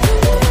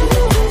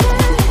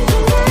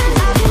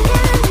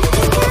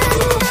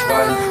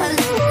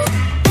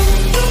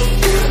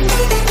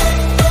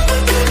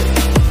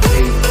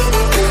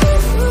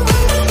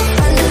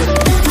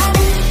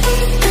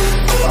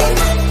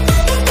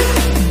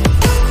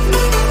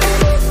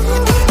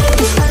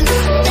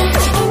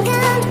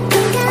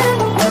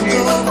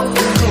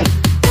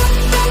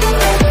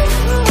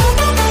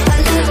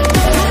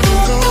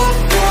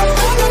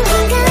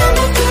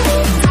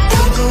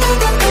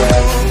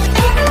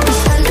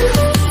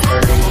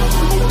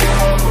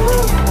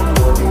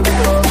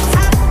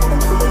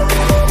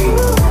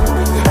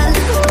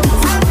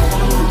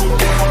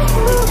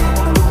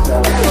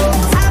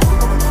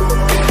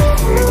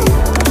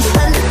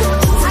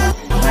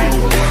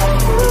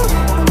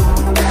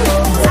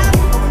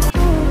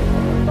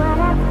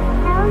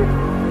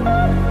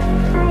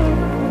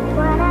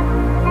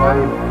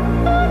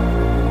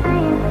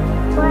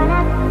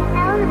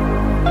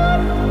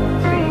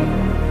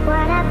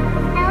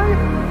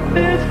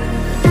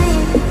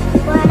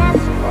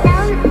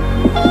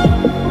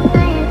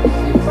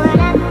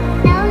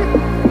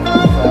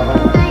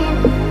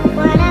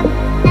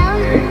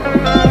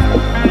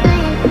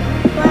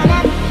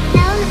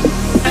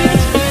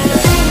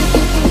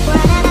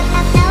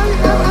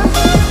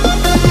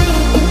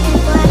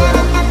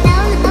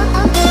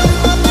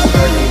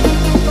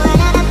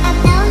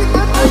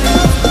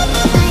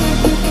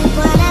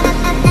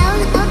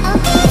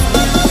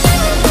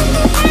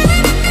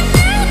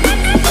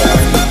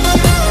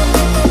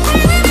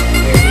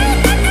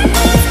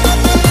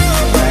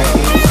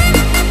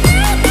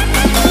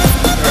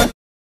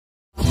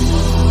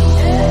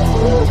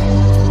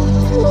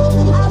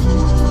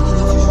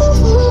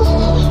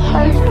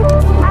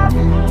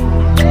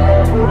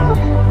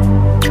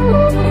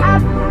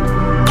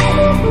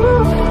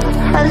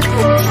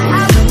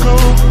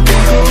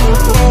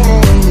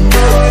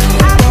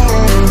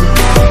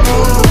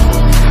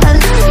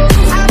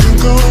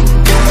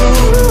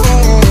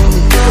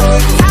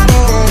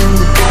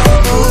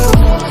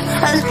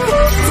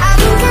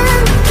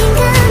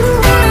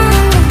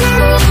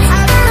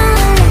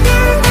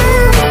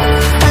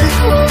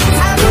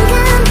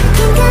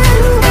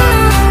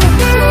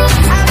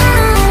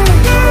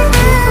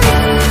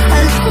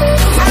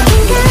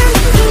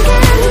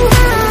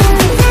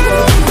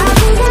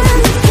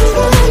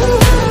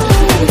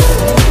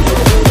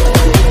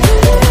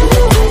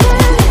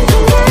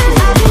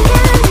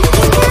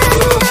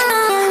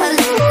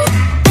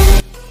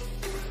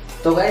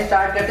 तो गाइस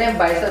स्टार्ट करते हैं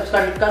बाइसेप्स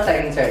कर्ल का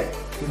सेकंड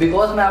सेट।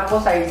 बिकॉज मैं आपको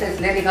साइड से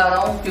इसलिए दिखा रहा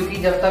हूँ क्योंकि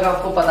जब तक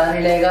आपको पता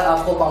नहीं लगेगा,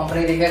 आपको पंप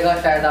नहीं दिखेगा,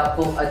 शायद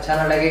आपको अच्छा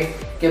ना लगे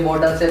कि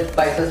बॉटल से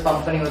बाइसेप्स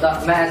पंप नहीं होता।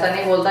 मैं ऐसा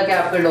नहीं बोलता कि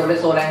आपके डोले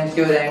 16 इंच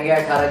के हो जाएंगे या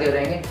 18 के हो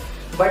जाएंगे,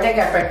 बट एक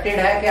अफेक्टेड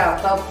है कि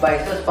आपका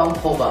बाइसेप्स पंप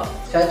होगा,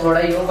 चाहे थोड़ा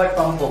ही हो बट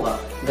पंप होगा।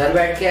 घर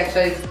बैठ के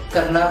एक्सरसाइज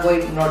करना कोई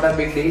नॉट अ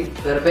बिग डील,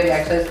 घर पे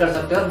एक्सरसाइज कर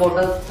सकते हो और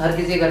बॉटल हर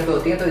किसी घर पे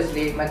होती है, तो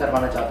इसलिए मैं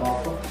करवाना चाहता हूँ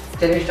आपको।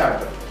 चलिए स्टार्ट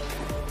करो।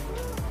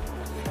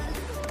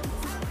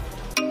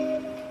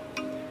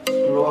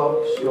 Slow up,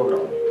 slow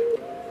down.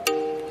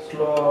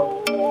 Slow up,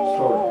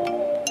 slow down.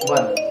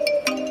 1.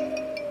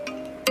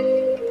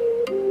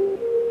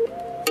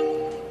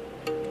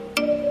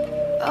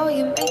 Oh,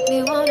 you make me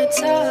wanna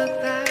talk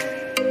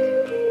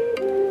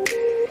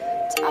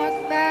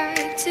back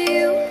to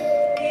you.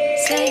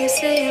 Say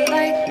it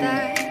like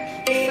that.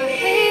 If I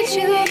hate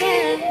you,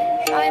 then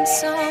find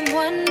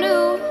someone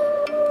new.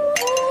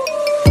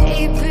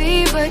 Baby,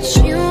 but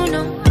you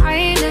know I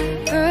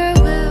never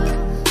will.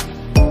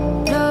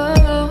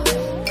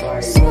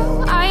 So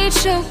I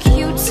choke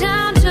you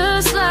down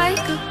just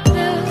like a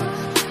pill.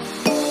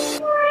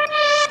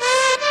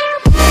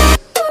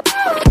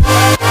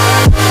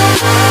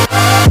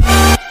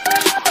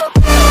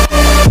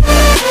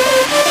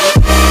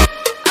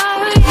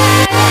 Oh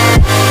yeah,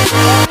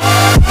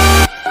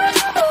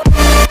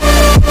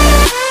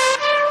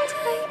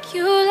 take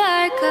you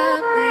like a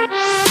pill.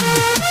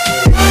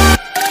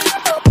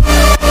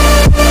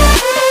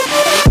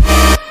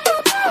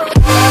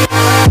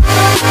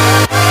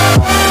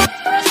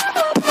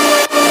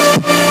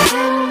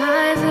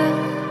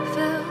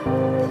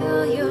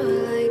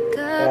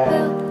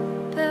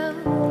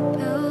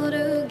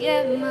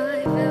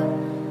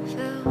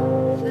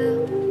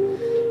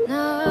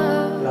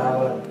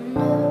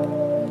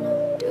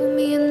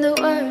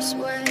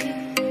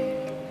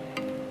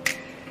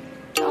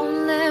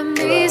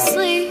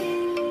 Sleep,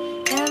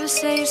 never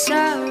say place I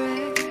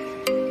wreck.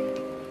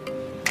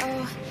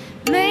 Oh,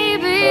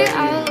 maybe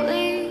I'll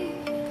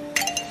leave,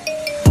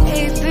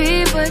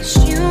 baby, but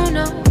you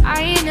know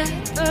I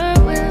never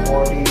will.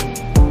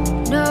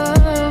 No,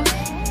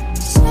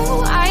 so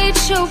I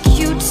choke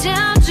you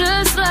down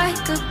just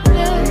like a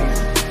pill.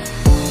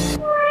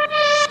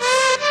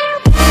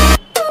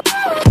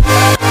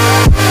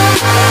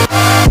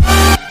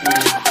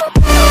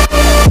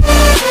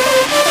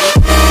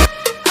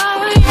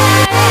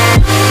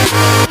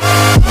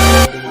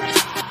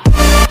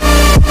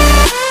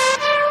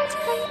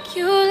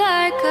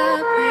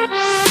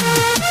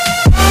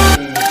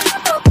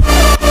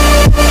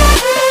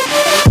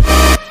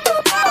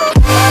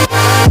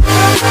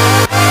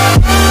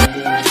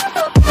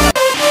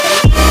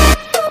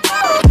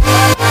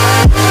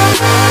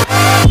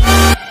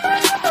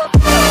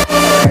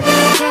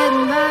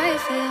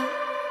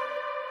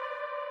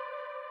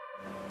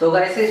 तो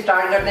guys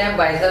start करते हैं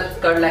biceps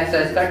curl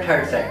exercise का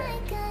third set.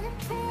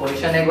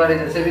 Position एक बार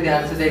इधर से भी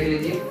ध्यान से देख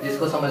लीजिए,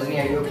 जिसको समझ नहीं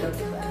आई हो तक।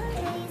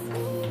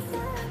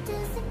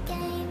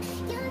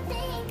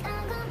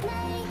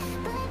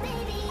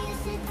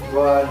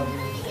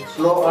 1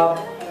 slow up,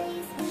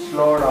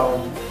 slow down,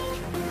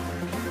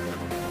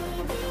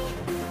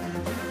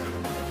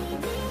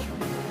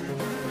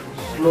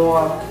 slow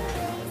up,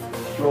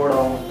 slow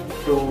down,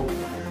 2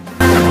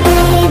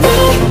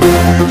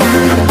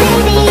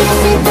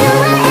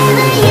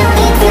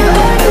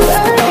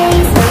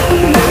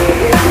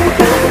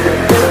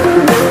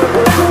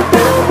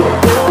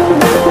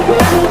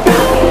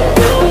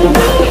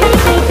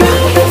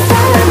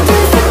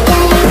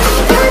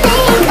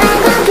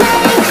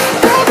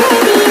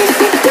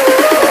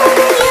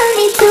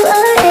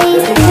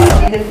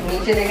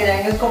 नीचे लेके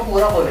जाएंगे, उसको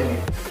पूरा खोलेंगे।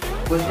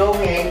 कुछ लोग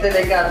यहीं से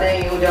लेके आते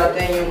हैं, यूं जाते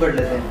हैं, यूं कर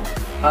लेते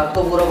हैं। हाथ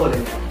को पूरा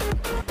खोलेंगे।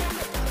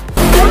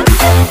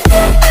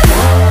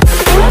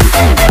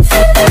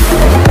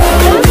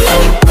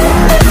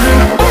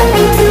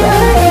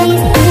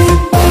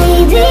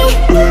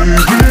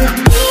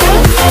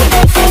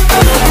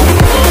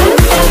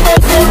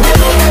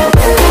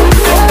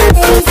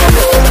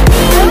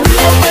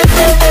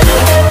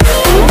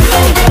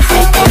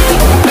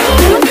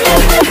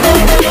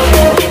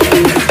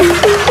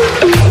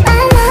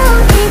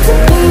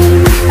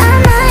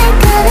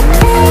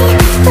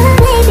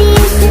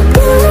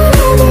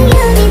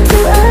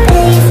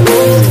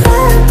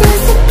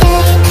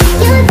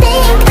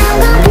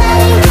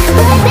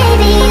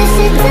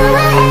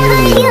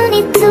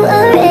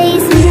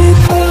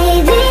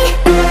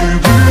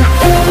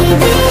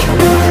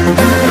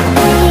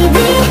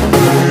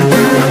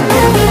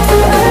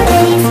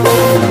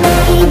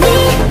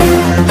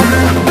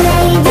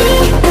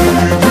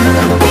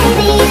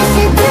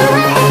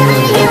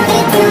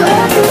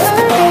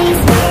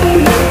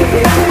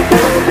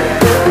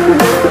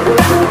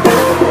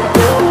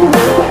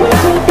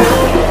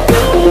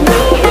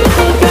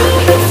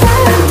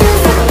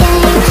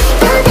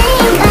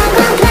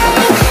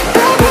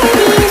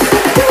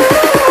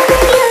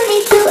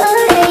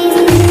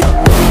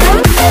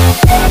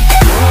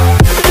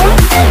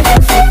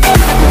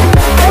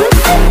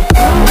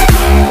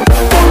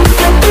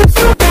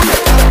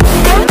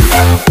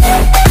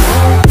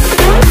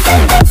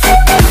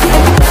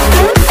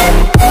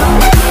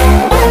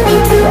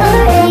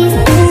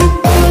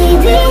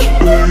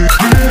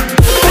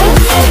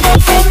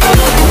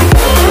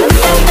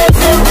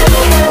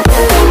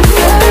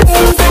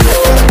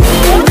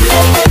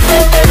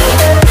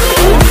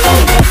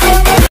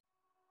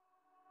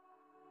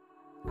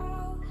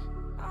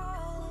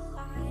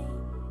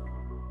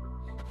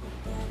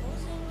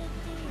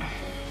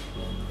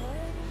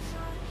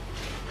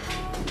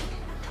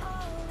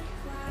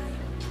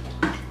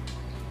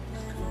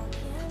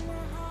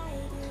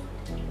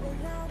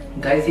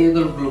 गाइस, ये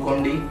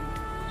ग्लूकोन डी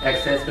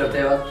एक्सरसाइज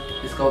करते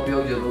वक्त इसका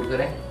उपयोग जरूर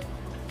करें,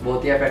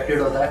 बहुत ही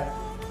इफेक्टिव होता है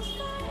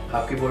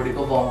आपकी बॉडी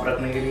को वार्म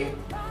रखने के लिए।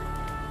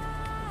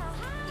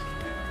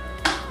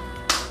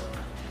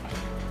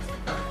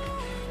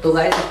 तो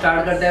गाइस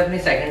स्टार्ट करते हैं अपनी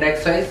सेकंड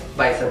एक्सरसाइज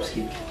बाइसेप्स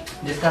की,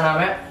 जिसका नाम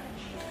है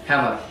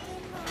हैमर।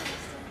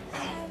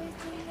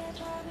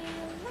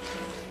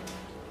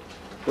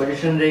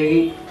 पोजीशन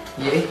रहेगी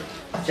ये,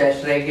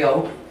 चेस्ट रहेगी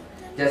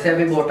आउट। जैसे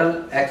अभी बोतल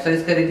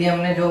एक्सरसाइज करी थी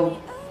हमने, जो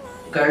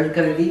कर्ल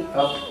करी थी,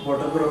 अब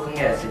बोतल को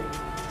रखेंगे ऐसे।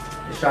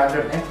 स्टार्ट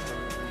करते हैं।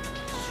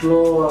 Slow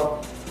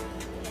up,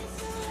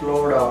 slow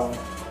down,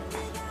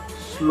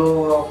 slow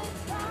up,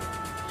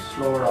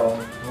 slow down,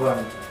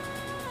 1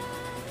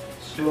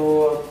 slow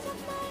up,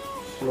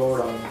 slow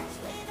down,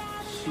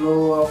 slow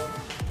up,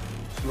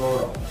 slow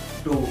down,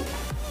 2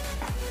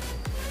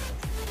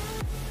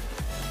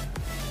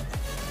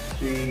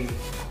 3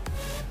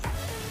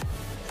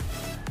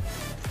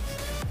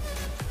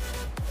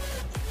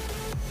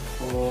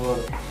 4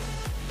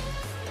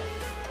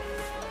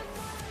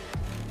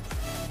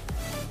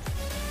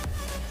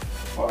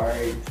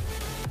 5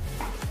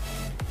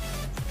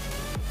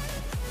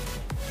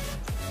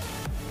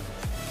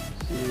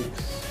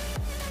 6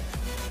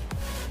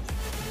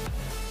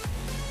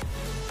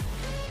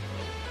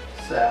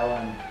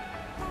 7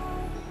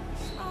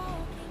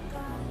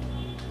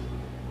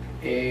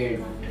 8,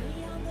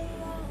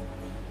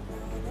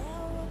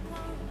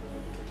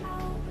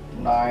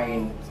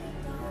 9,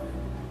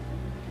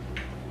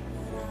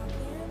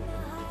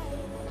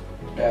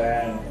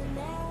 10,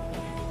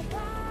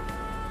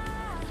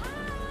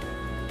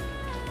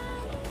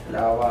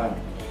 11,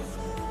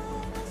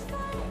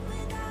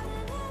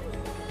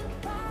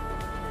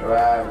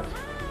 12,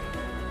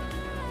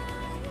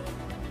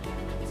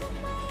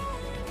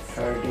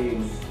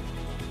 13,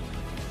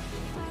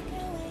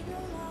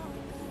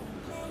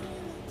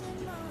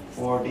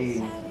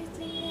 14,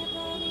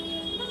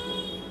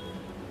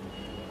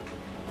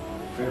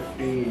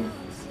 15,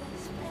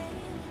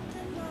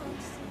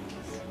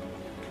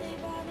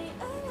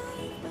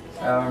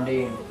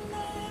 17,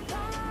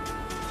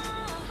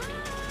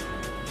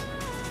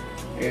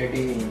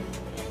 18,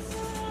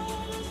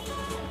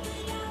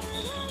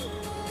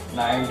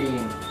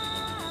 19,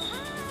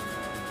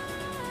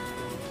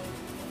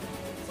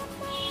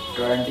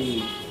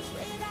 20.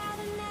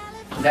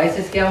 Guys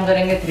इसके हम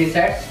करेंगे 3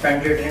 सेट्स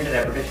 20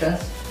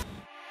 रेपिटेशंस।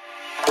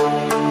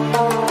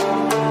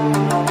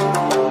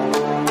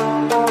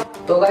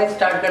 तो गाइस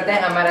स्टार्ट करते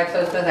हैं हमारा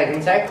एक्सरसाइज का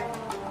second set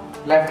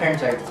left hand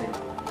side से।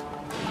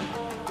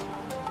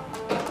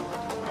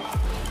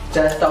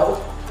 Chest out,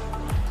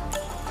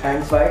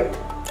 hands wide,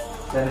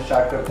 then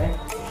start करते हैं।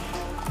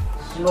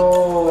 Slow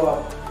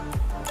up,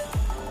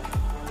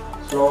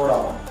 slow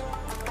down,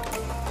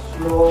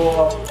 slow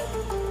up,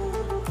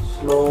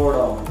 slow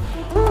down,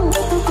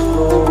 slow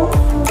up,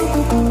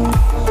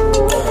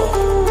 slow down,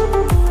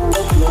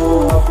 slow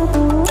up,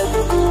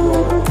 slow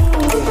down.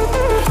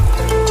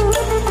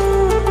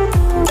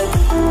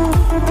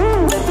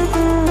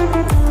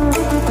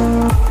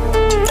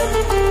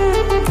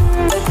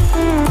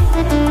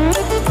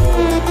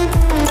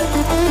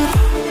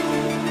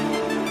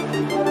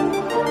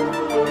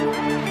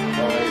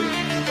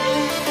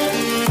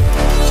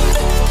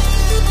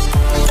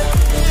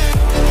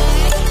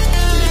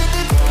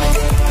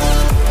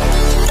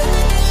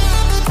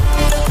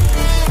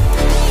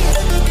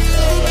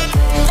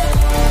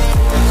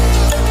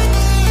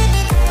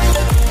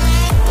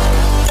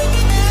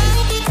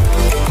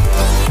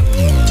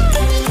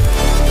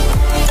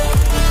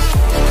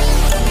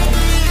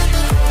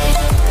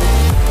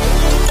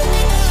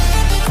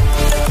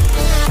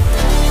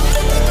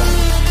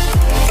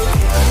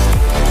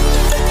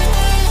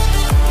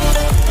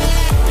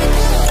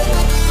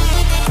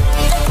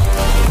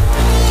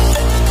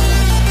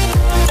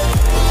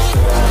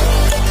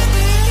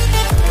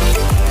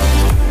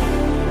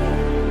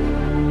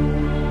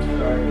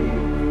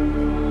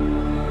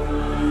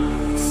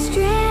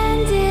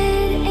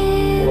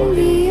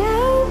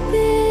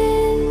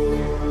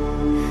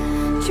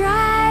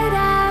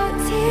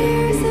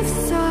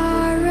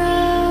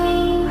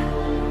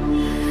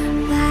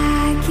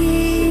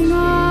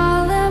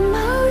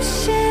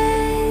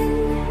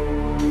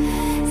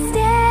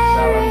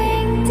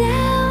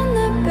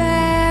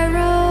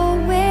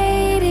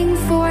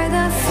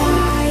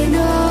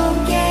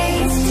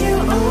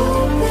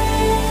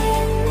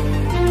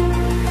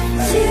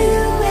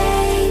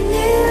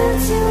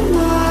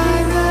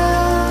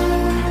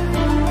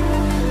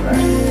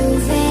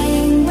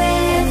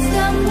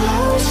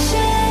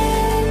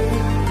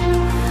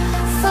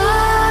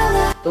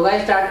 तो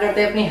guys start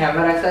करते हैं अपनी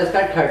हैमर एक्सरसाइज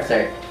का third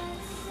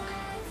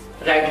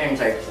set right hand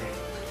side से।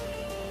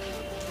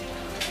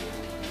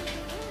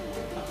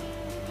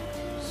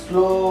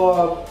 Slow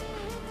up,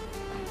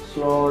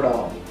 slow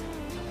down,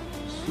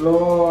 slow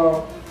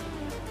up,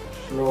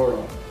 slow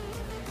down.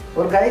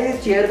 और guys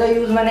इस chair का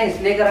use मैंने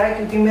इसलिए करा है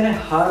क्योंकि मेरे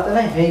हाथ ना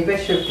यहीं पे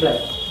शिफ्ट रहे,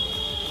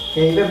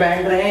 यहीं पे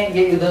बैंड रहे,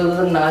 ये इधर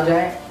उधर ना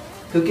जाए।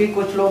 क्योंकि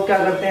कुछ लोग क्या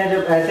करते हैं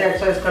जब ऐसे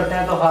एक्सरसाइज करते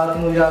हैं तो हाथ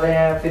नहीं हिला रहे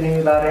हैं, फिर नहीं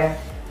हिला रहे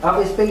हैं। अब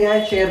इस पे क्या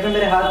है, चेयर पे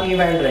मेरे हाथ यहीं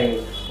बैंड रहेंगे।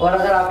 और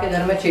अगर आपके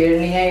घर में चेयर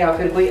नहीं है या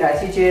फिर कोई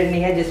ऐसी चेयर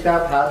नहीं है जिस पे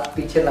आप हाथ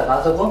पीछे लगा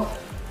सको,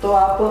 तो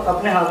आप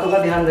अपने हाथों का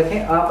ध्यान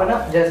रखें। आप ना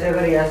जैसे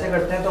अगर ऐसे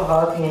करते हैं तो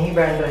हाथ यहीं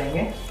बैंड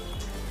रहेंगे।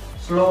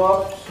 Slow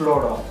up, slow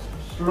down,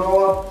 slow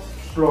up,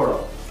 slow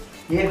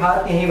down, ये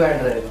हाथ यहीं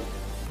बैंड रहेगा।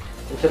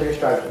 तो चलिए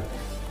स्टार्ट करते हैं।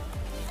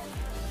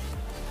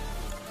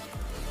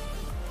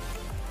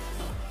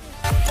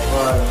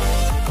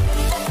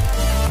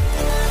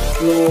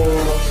 Slow down,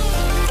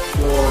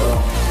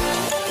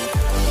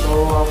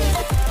 slow up,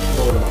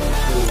 slow down,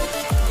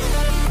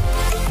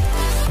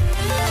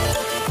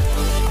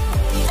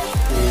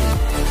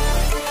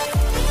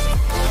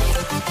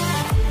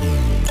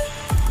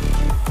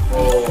 2,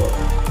 3, 4,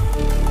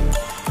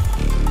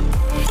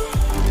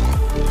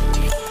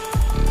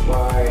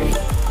 5,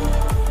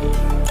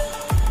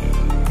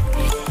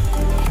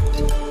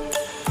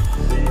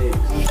 6,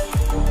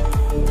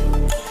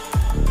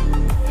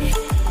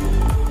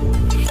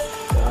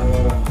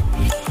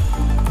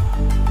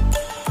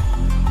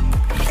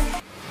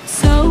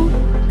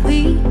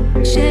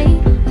 7,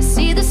 I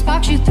see the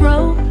sparks you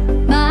throw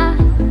my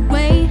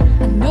way.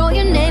 I know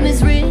your name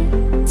is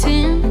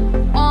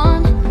written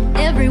on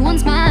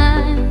everyone's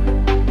mind.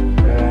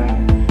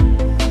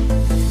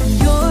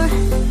 Your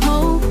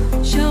whole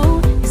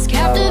show is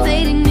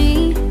captivating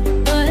me,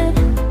 but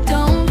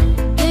don't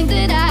think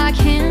that I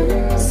can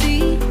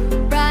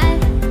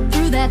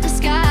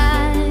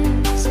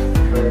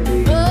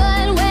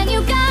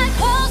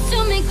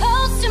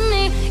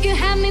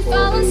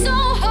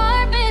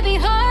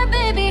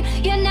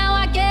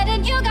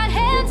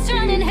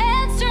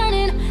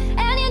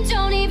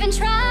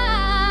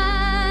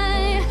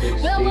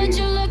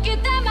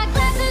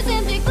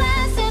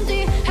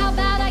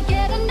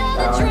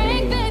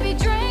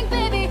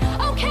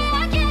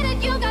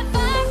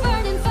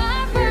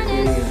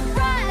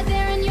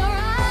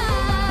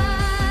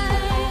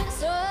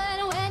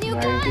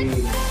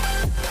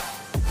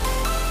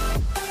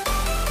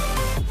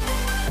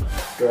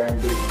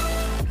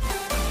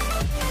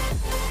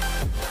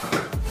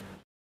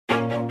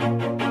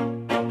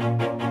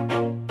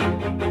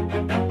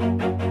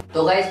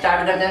guys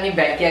start करते हैं अपनी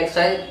back की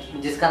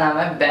exercise जिसका नाम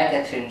है back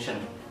extension,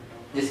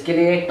 जिसके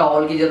लिए एक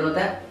टॉवल की जरूरत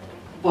है।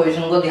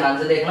 पोजीशन को ध्यान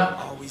से देखना।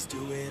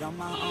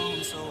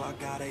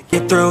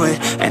 Get through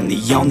it, and the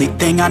only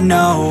thing I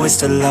know is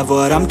to love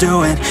what I'm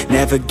doing.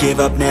 Never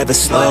give up, never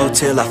slow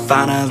till I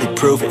finally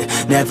prove it.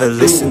 Never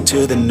listen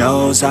to the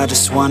no's, I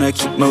just wanna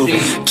keep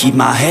moving. Keep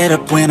my head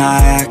up when I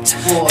act,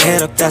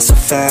 head up, that's a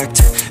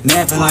fact.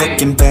 Never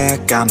looking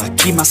back, I'ma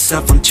keep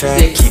myself on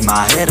track. Keep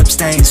my head up,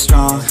 staying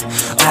strong,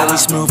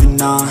 always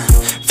moving on.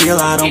 Feel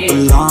I don't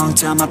belong,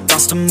 tell my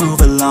thoughts to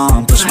move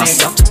along. Push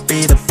myself to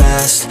be the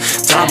best,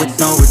 die with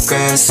no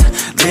regrets.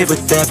 Live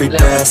with every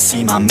breath,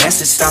 see my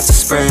message start to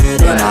spread.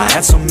 And I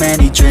had so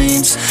many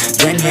dreams,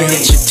 then you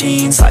hit your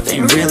teens. Life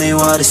ain't really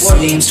what it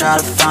seems, try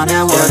to find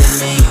out what it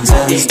means.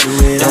 Always do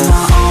it on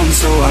my own,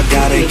 so I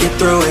gotta get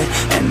through it.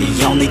 And the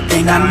only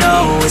thing I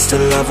know is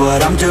to love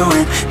what I'm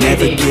doing.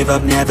 Never give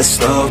up, never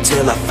slow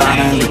till I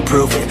finally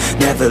prove it.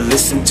 Never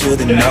listen to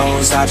the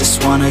no's, I just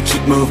wanna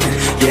keep moving.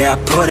 Yeah, I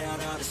put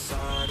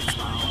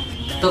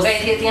तो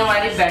guys ये थी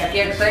हमारी back की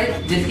exercise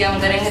जिसकी हम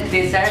करेंगे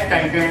 3 set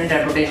 20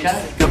 repetition.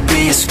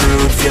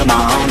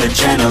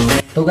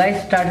 तो guys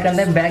start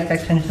करते हैं बैक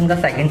एक्सटेंशन का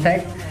सेकंड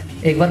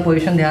सेट। एक बार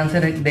पोजीशन ध्यान से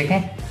देखें,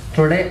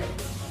 थोड़े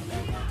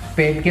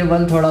पेट के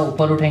बल थोड़ा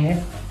ऊपर उठेंगे।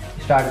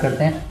 स्टार्ट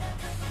करते हैं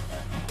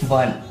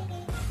 1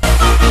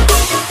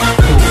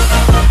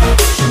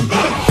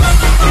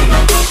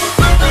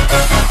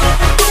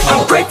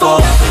 I'm grateful,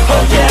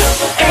 oh yeah,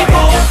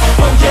 able,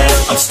 oh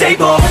yeah, I'm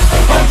stable,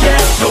 oh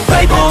yeah, no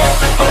label,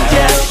 oh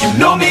yeah, you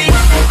know me,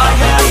 I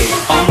have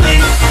only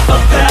a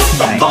path,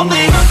 I'm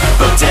lonely,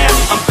 but damn,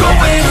 I'm going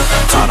to win.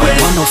 I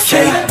don't want no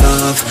fake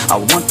love, I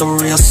want the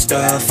real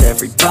stuff.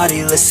 Everybody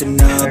listen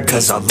up,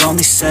 cause I'll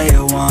only say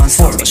it once.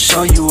 I'm gonna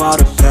show you all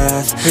the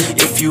path,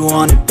 if you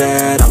want it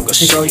bad. I'm gonna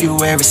show you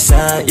where it's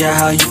at, yeah,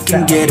 how you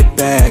can get it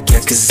back.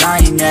 Yeah, cause I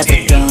ain't never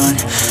done,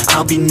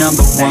 I'll be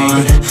number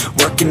one.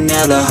 Working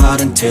hella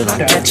hard until I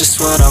get just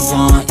what I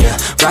want, yeah.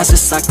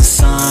 Rises like the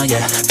sun,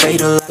 yeah.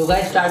 Fatal. तो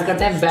guys start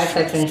करते हैं back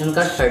extension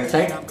का third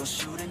side.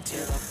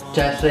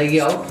 Chest रहेगी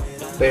out,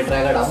 पेट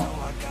रहेगा down.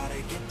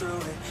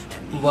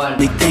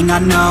 Only thing I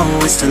know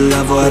is to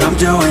love what I'm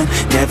doing.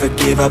 Never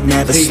give up,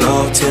 never slow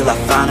till I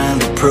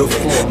finally prove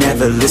it.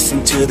 Never listen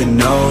to the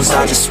no's,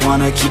 I just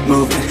wanna keep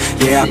moving.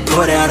 Yeah, I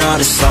put out all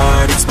this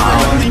art, it's my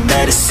only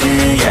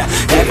medicine. Yeah,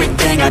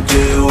 everything I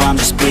do,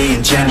 I'm just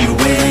being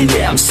genuine.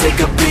 Yeah, I'm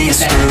sick of being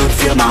screwed,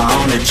 feel my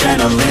own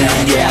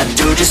adrenaline. Yeah, I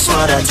do just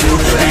what I do,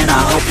 and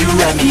I hope you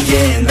let me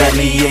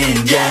in,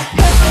 yeah.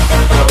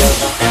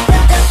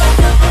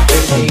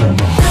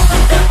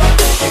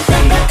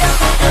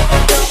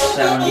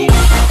 17,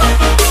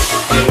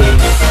 18,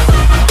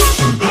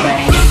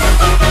 19.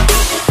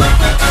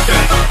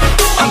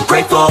 I'm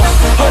grateful,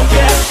 oh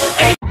yeah.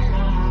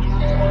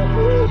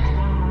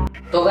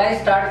 तो guys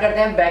start करते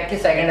हैं back की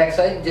second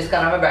exercise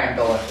जिसका नाम है bent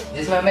over,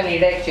 जिसमें हमें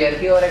need है एक चेयर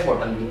की और एक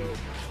बोतल की।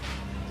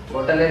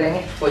 बोतल ले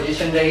लेंगे,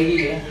 पोजीशन रहेगी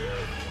ये,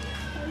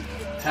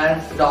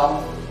 hands down,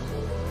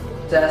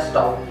 chest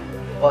out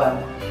 1,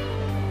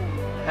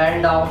 hand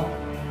down,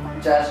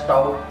 chest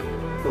out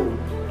 2।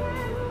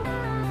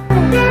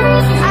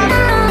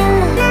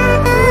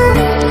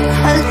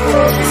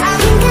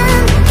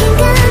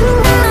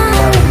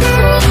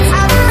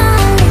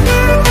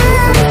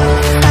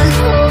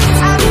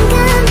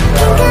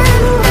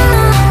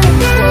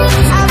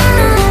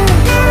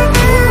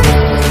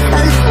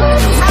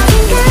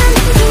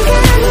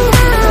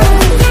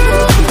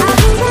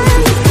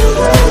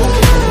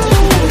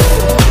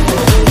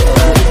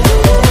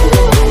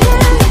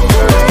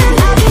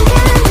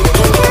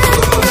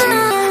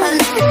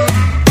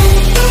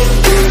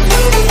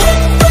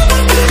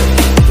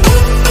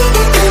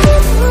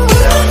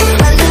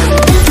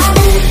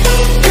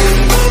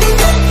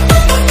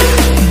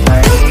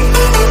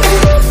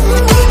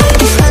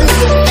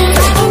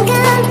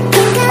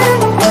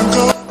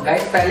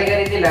 पहले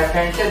करी थी लेफ्ट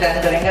हैंड से,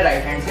 देन करेंगे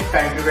राइट हैंड से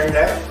 20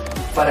 रेप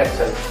पर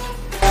एक्सरसाइज।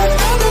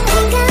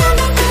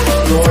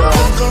 लो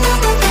डाउन,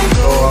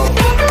 लो up,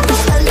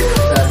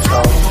 chest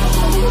out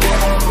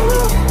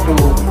 2,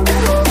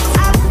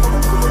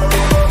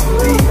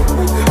 3,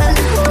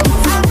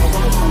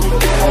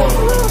 4,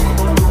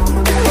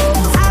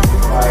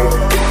 5,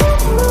 6,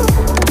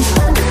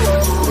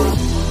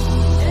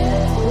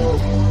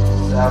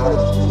 7,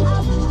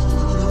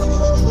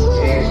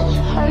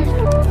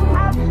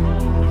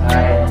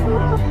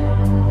 8,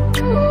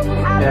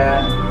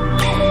 10,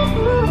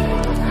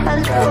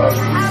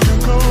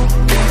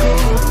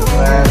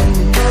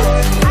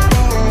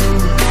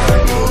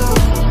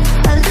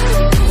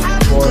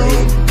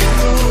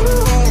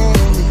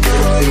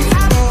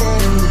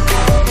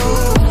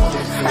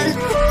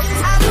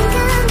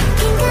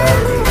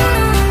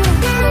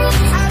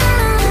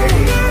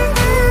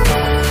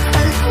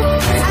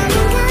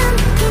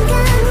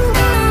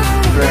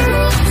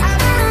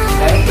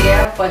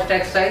 first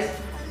exercise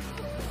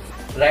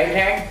right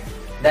hand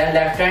then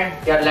left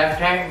hand या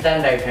left hand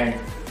then right hand,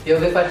 ये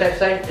होगी फर्स्ट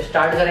एक्सरसाइज।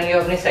 स्टार्ट करेंगे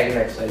अपनी सेकंड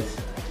एक्सरसाइज।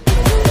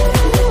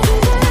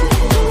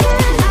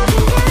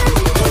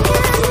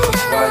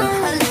 1,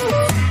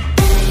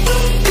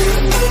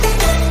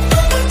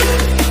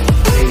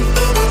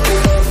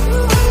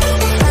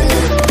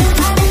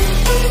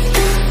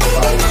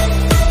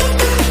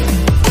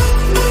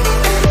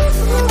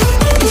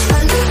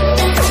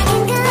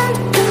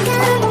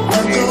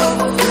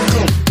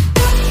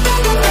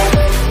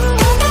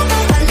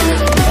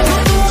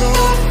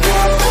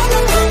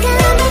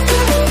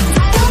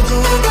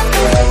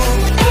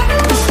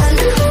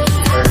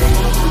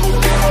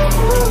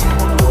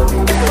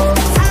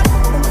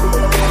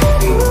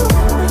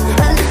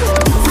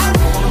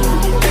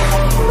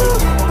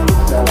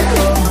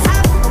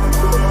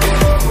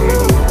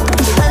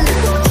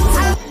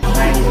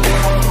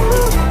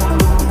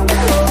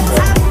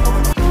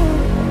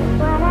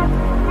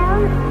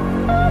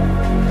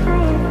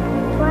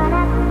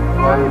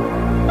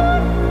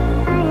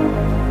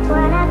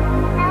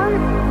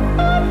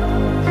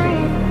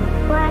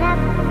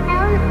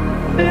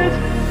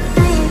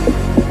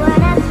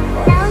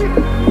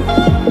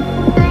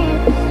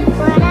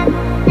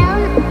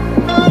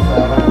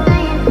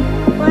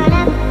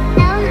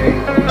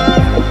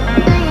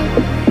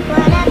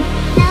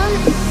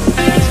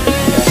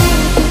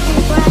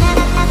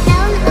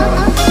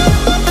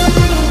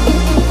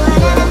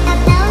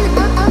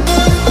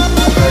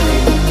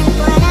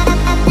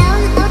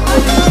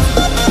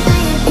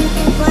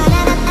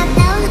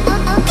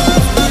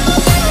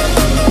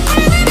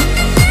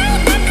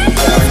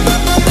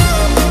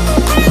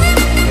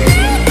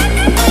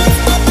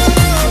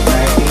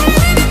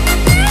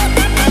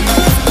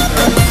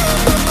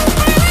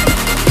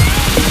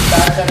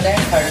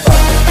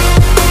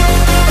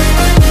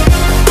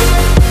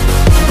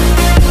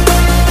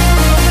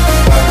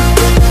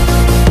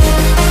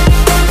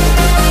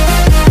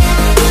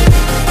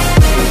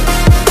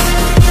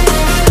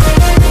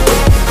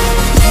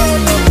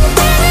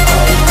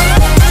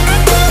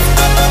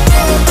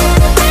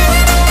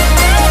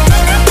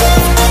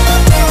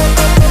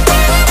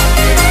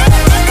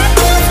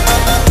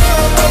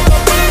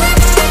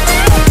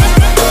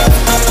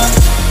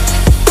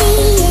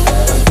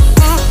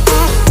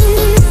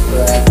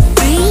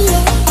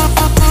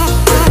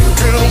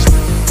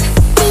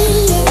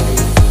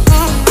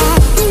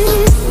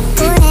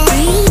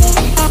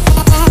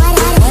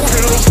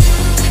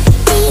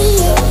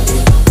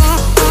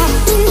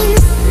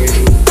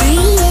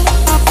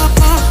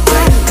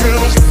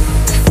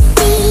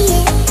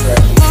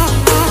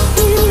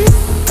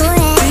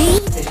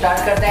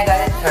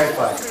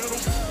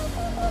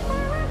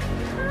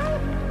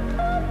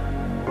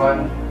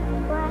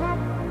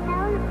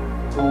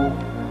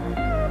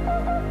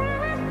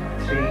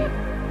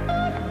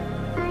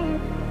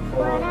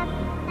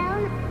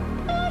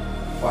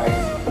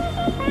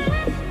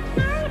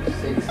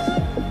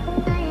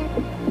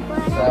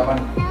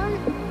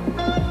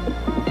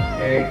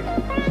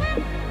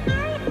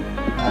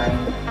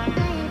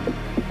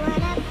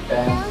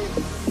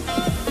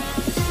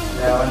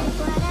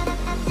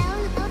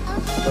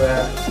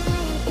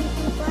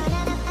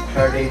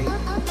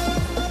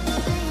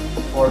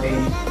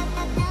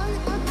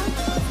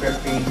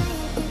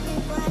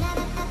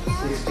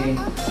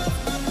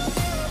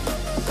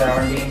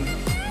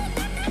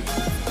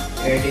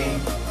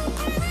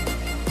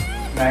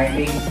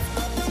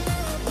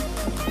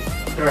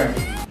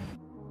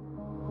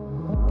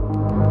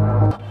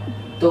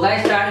 तो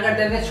गाइस स्टार्ट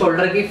करते हैं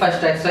शोल्डर की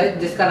फर्स्ट एक्सरसाइज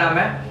जिसका नाम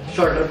है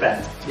शोल्डर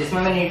प्रेस,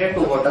 जिसमें मैं नीडेड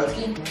 2 बॉटल्स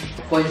की।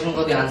 पोजीशन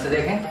को ध्यान से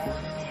देखें,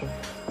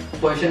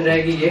 पोजीशन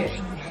रहेगी ये।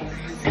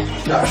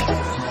 स्टार्ट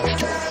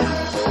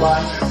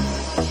 1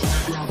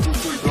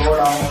 लो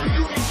डाउन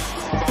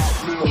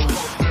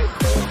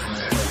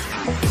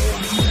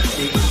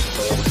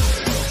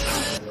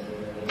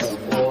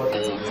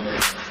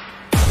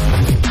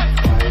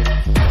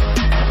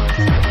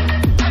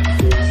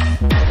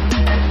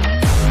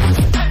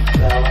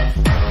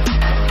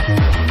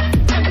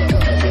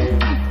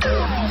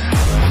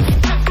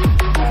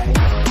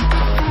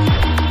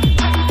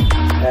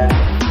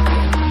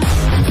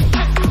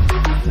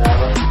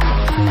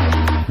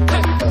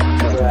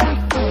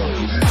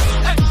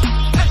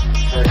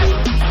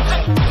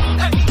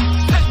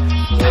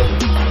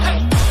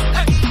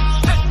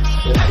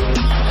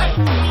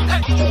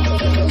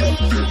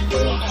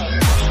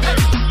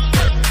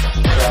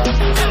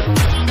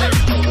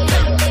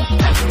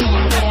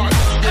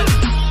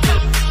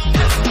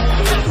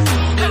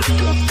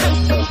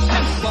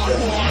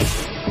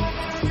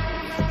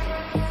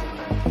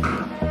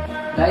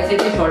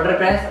 20 शोल्डर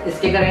प्रेस,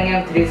 इसके करेंगे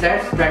हम 3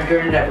 सेट्स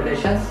 20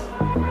 रेपिटेशंस।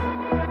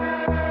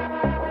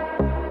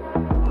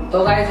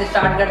 तो गाइस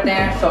स्टार्ट करते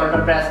हैं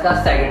शोल्डर प्रेस का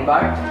सेकंड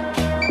पार्ट,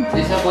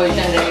 जिसमें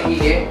पोजीशन रहेगी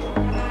ये।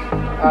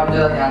 आप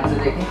जरा ध्यान से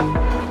देखें।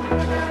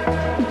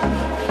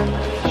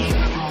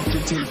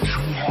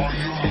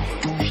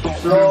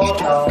 Slow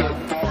down,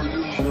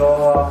 slow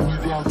up,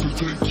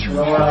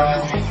 slow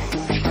down,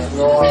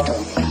 slow up,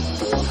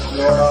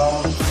 slow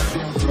down,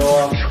 slow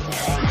up,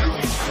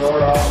 slow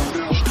down,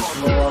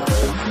 slow up.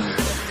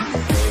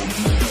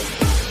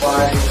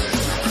 5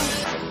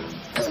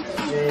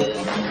 6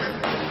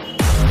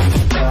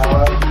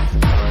 7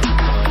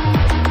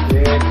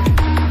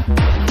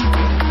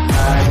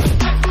 8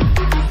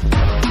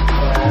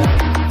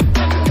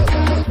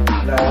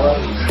 9 10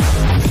 11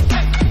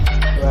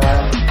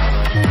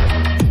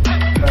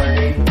 12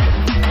 13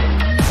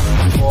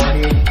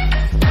 14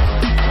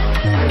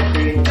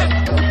 15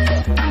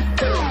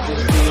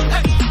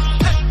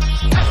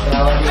 16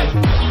 17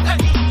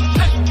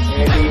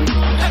 18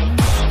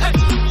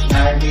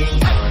 19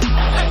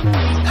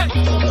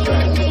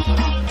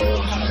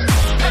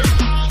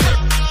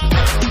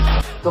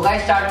 तो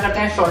गाइस स्टार्ट करते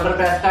हैं शोल्डर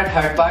प्रेस का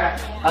थर्ड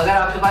पार्ट। अगर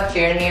आपके पास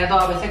चेयर नहीं है तो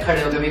आप इसे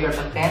खड़े होकर भी कर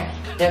सकते हैं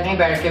या कहीं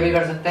बैठ के भी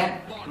कर सकते हैं।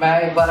 मैं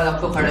एक बार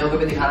आपको खड़े होकर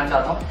भी दिखाना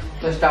चाहता हूँ।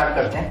 तो स्टार्ट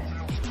करते हैं।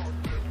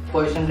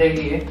 पोजीशन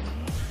रहेगी ये।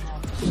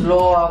 Slow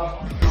up,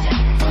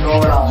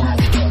 slow down,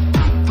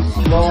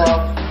 slow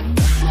up,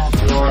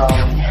 slow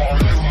down,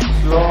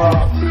 slow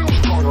up,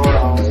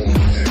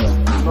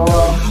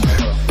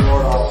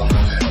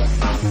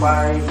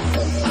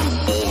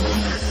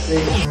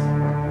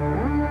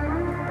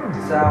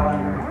 7,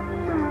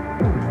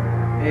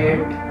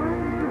 8,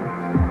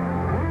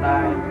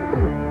 9,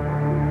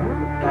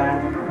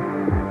 10,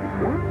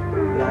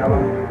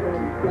 11,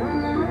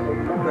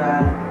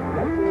 12,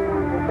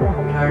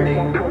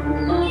 13,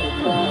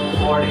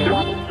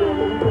 14,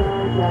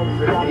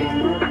 15,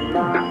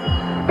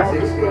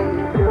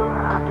 16,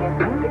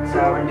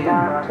 17,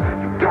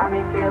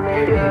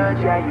 18,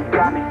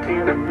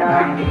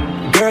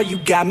 19. Girl, you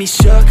got me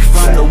shook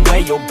from the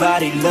way your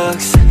body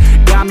looks.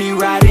 Got me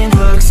riding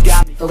hooks,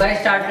 got me. तो गाइस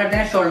स्टार्ट करते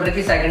हैं shoulder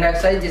की second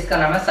exercise जिसका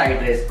नाम है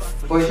side race.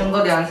 Position को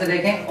ध्यान से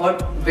देखें और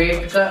वेट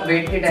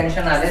की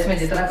टेंशन आ रही है, इसमें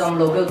जितना कम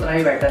लोगे उतना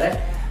ही बेटर है।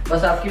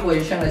 बस आपकी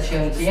पोजीशन अच्छी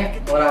होनी चाहिए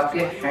और आपके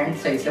हैंड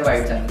सही से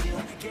वाइड जाने चाहिए।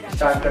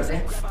 स्टार्ट करते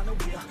हैं।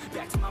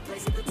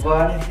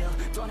 1,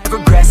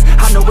 Regress,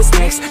 I know what's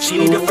next. She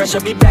need a fresh,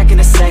 I'll be back in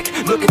a sec.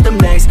 Look at them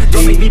legs,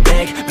 don't make me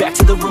beg. Back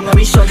to the room, let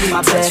me show you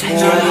my best.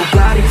 Yeah, your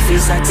body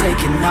feels like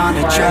taking on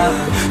a drug.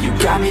 You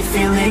got me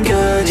feeling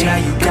good, yeah,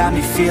 you got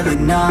me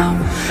feeling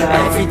numb.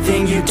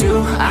 Everything you do,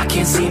 I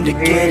can't seem to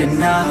get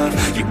enough.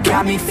 You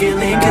got me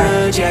feeling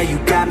good, yeah, you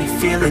got me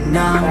feeling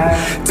numb.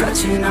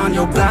 Touching on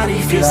your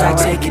body feels like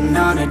taking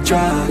on a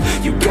drug.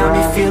 You got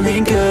me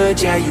feeling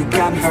good, yeah, you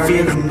got me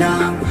feeling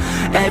numb.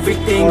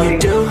 Everything you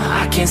do,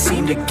 I can't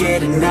seem to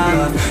get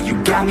enough. You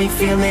got me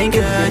feeling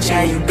good,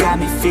 yeah, you got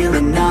me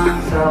feeling numb.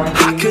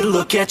 I could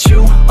look at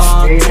you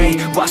all day,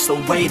 watch the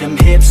way them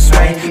hips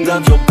sway.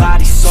 Love your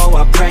body so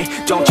I pray,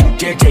 don't you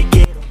dare take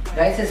it.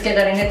 Guys इसके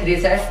करेंगे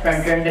 3 sets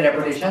 20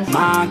 repetitions.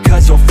 Mine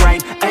cause you're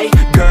frame, hey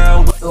girl.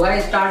 तो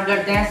guys start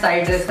करते हैं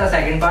side race का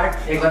second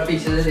part. एक बार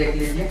पीछे से देख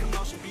लीजिए।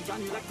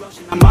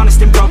 I'm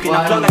honest and broken, I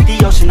flow like the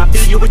ocean. I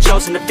feel you were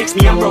chosen to fix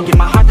me, I'm broken.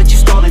 My heart that you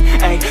stolen,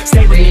 ay.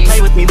 Stay with me,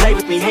 play with me, lay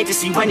with me. Hate to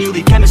see when you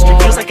leave, chemistry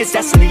feels like it's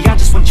destiny. I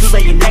just want you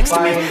laying next to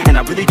me,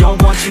 and I really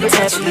don't want you to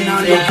ever leave.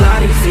 On your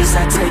body feels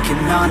like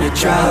taking on a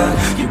drug.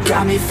 You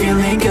got me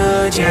feeling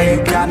good, yeah, you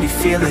got me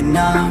feeling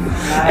numb.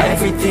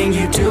 Everything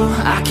you do,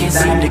 I can't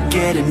seem to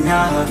get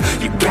enough.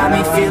 You got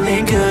me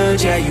feeling good,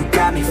 yeah, you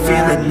got me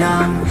feeling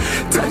numb.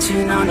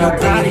 Touching on your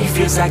body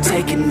feels like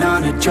taking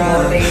on a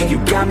drug. You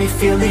got me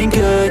feeling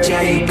good,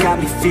 yeah, you got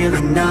me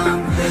feeling numb.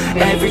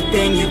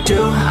 Everything you do,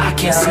 I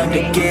can't seem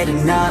to get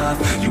enough.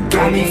 You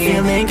got me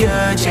feeling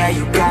good, yeah,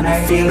 you got me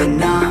feeling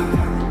numb.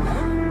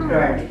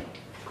 Ready.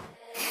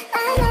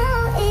 I know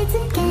it's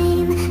a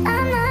game,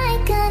 I'm not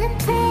gonna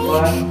play,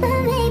 but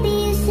maybe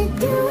you should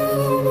do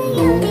whatever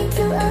you need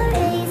to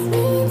erase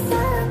me. It's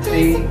all just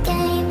a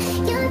game.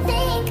 You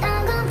think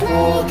I'm gonna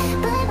play,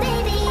 but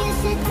baby you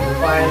should do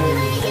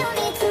whatever you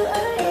need to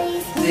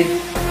erase me. 6,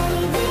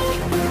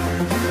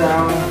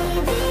 7,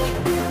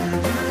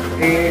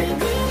 8,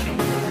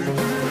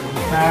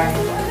 9,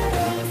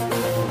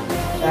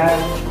 10,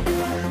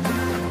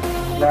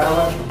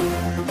 11,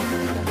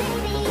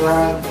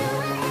 12,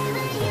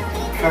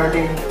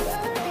 13,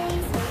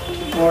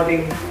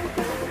 14,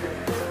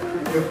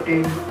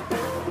 15,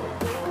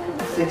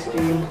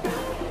 16,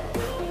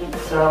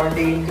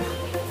 17,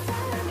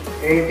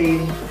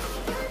 18,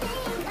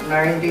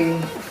 19,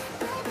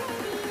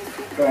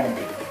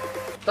 20।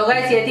 तो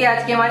guys ये थी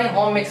आज की हमारी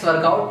home mix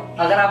workout.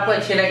 अगर आपको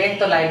अच्छी लगे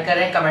तो लाइक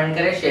करें, कमेंट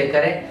करें, शेयर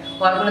करें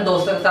और अपने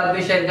दोस्तों के साथ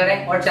भी शेयर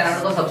करें और चैनल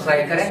को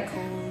सब्सक्राइब करें।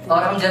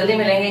 और हम जल्दी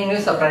मिलेंगे न्यू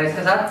सरप्राइज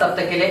के साथ। तब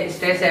तक के लिए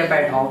stay safe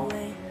at home,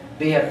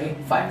 be happy,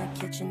 bye.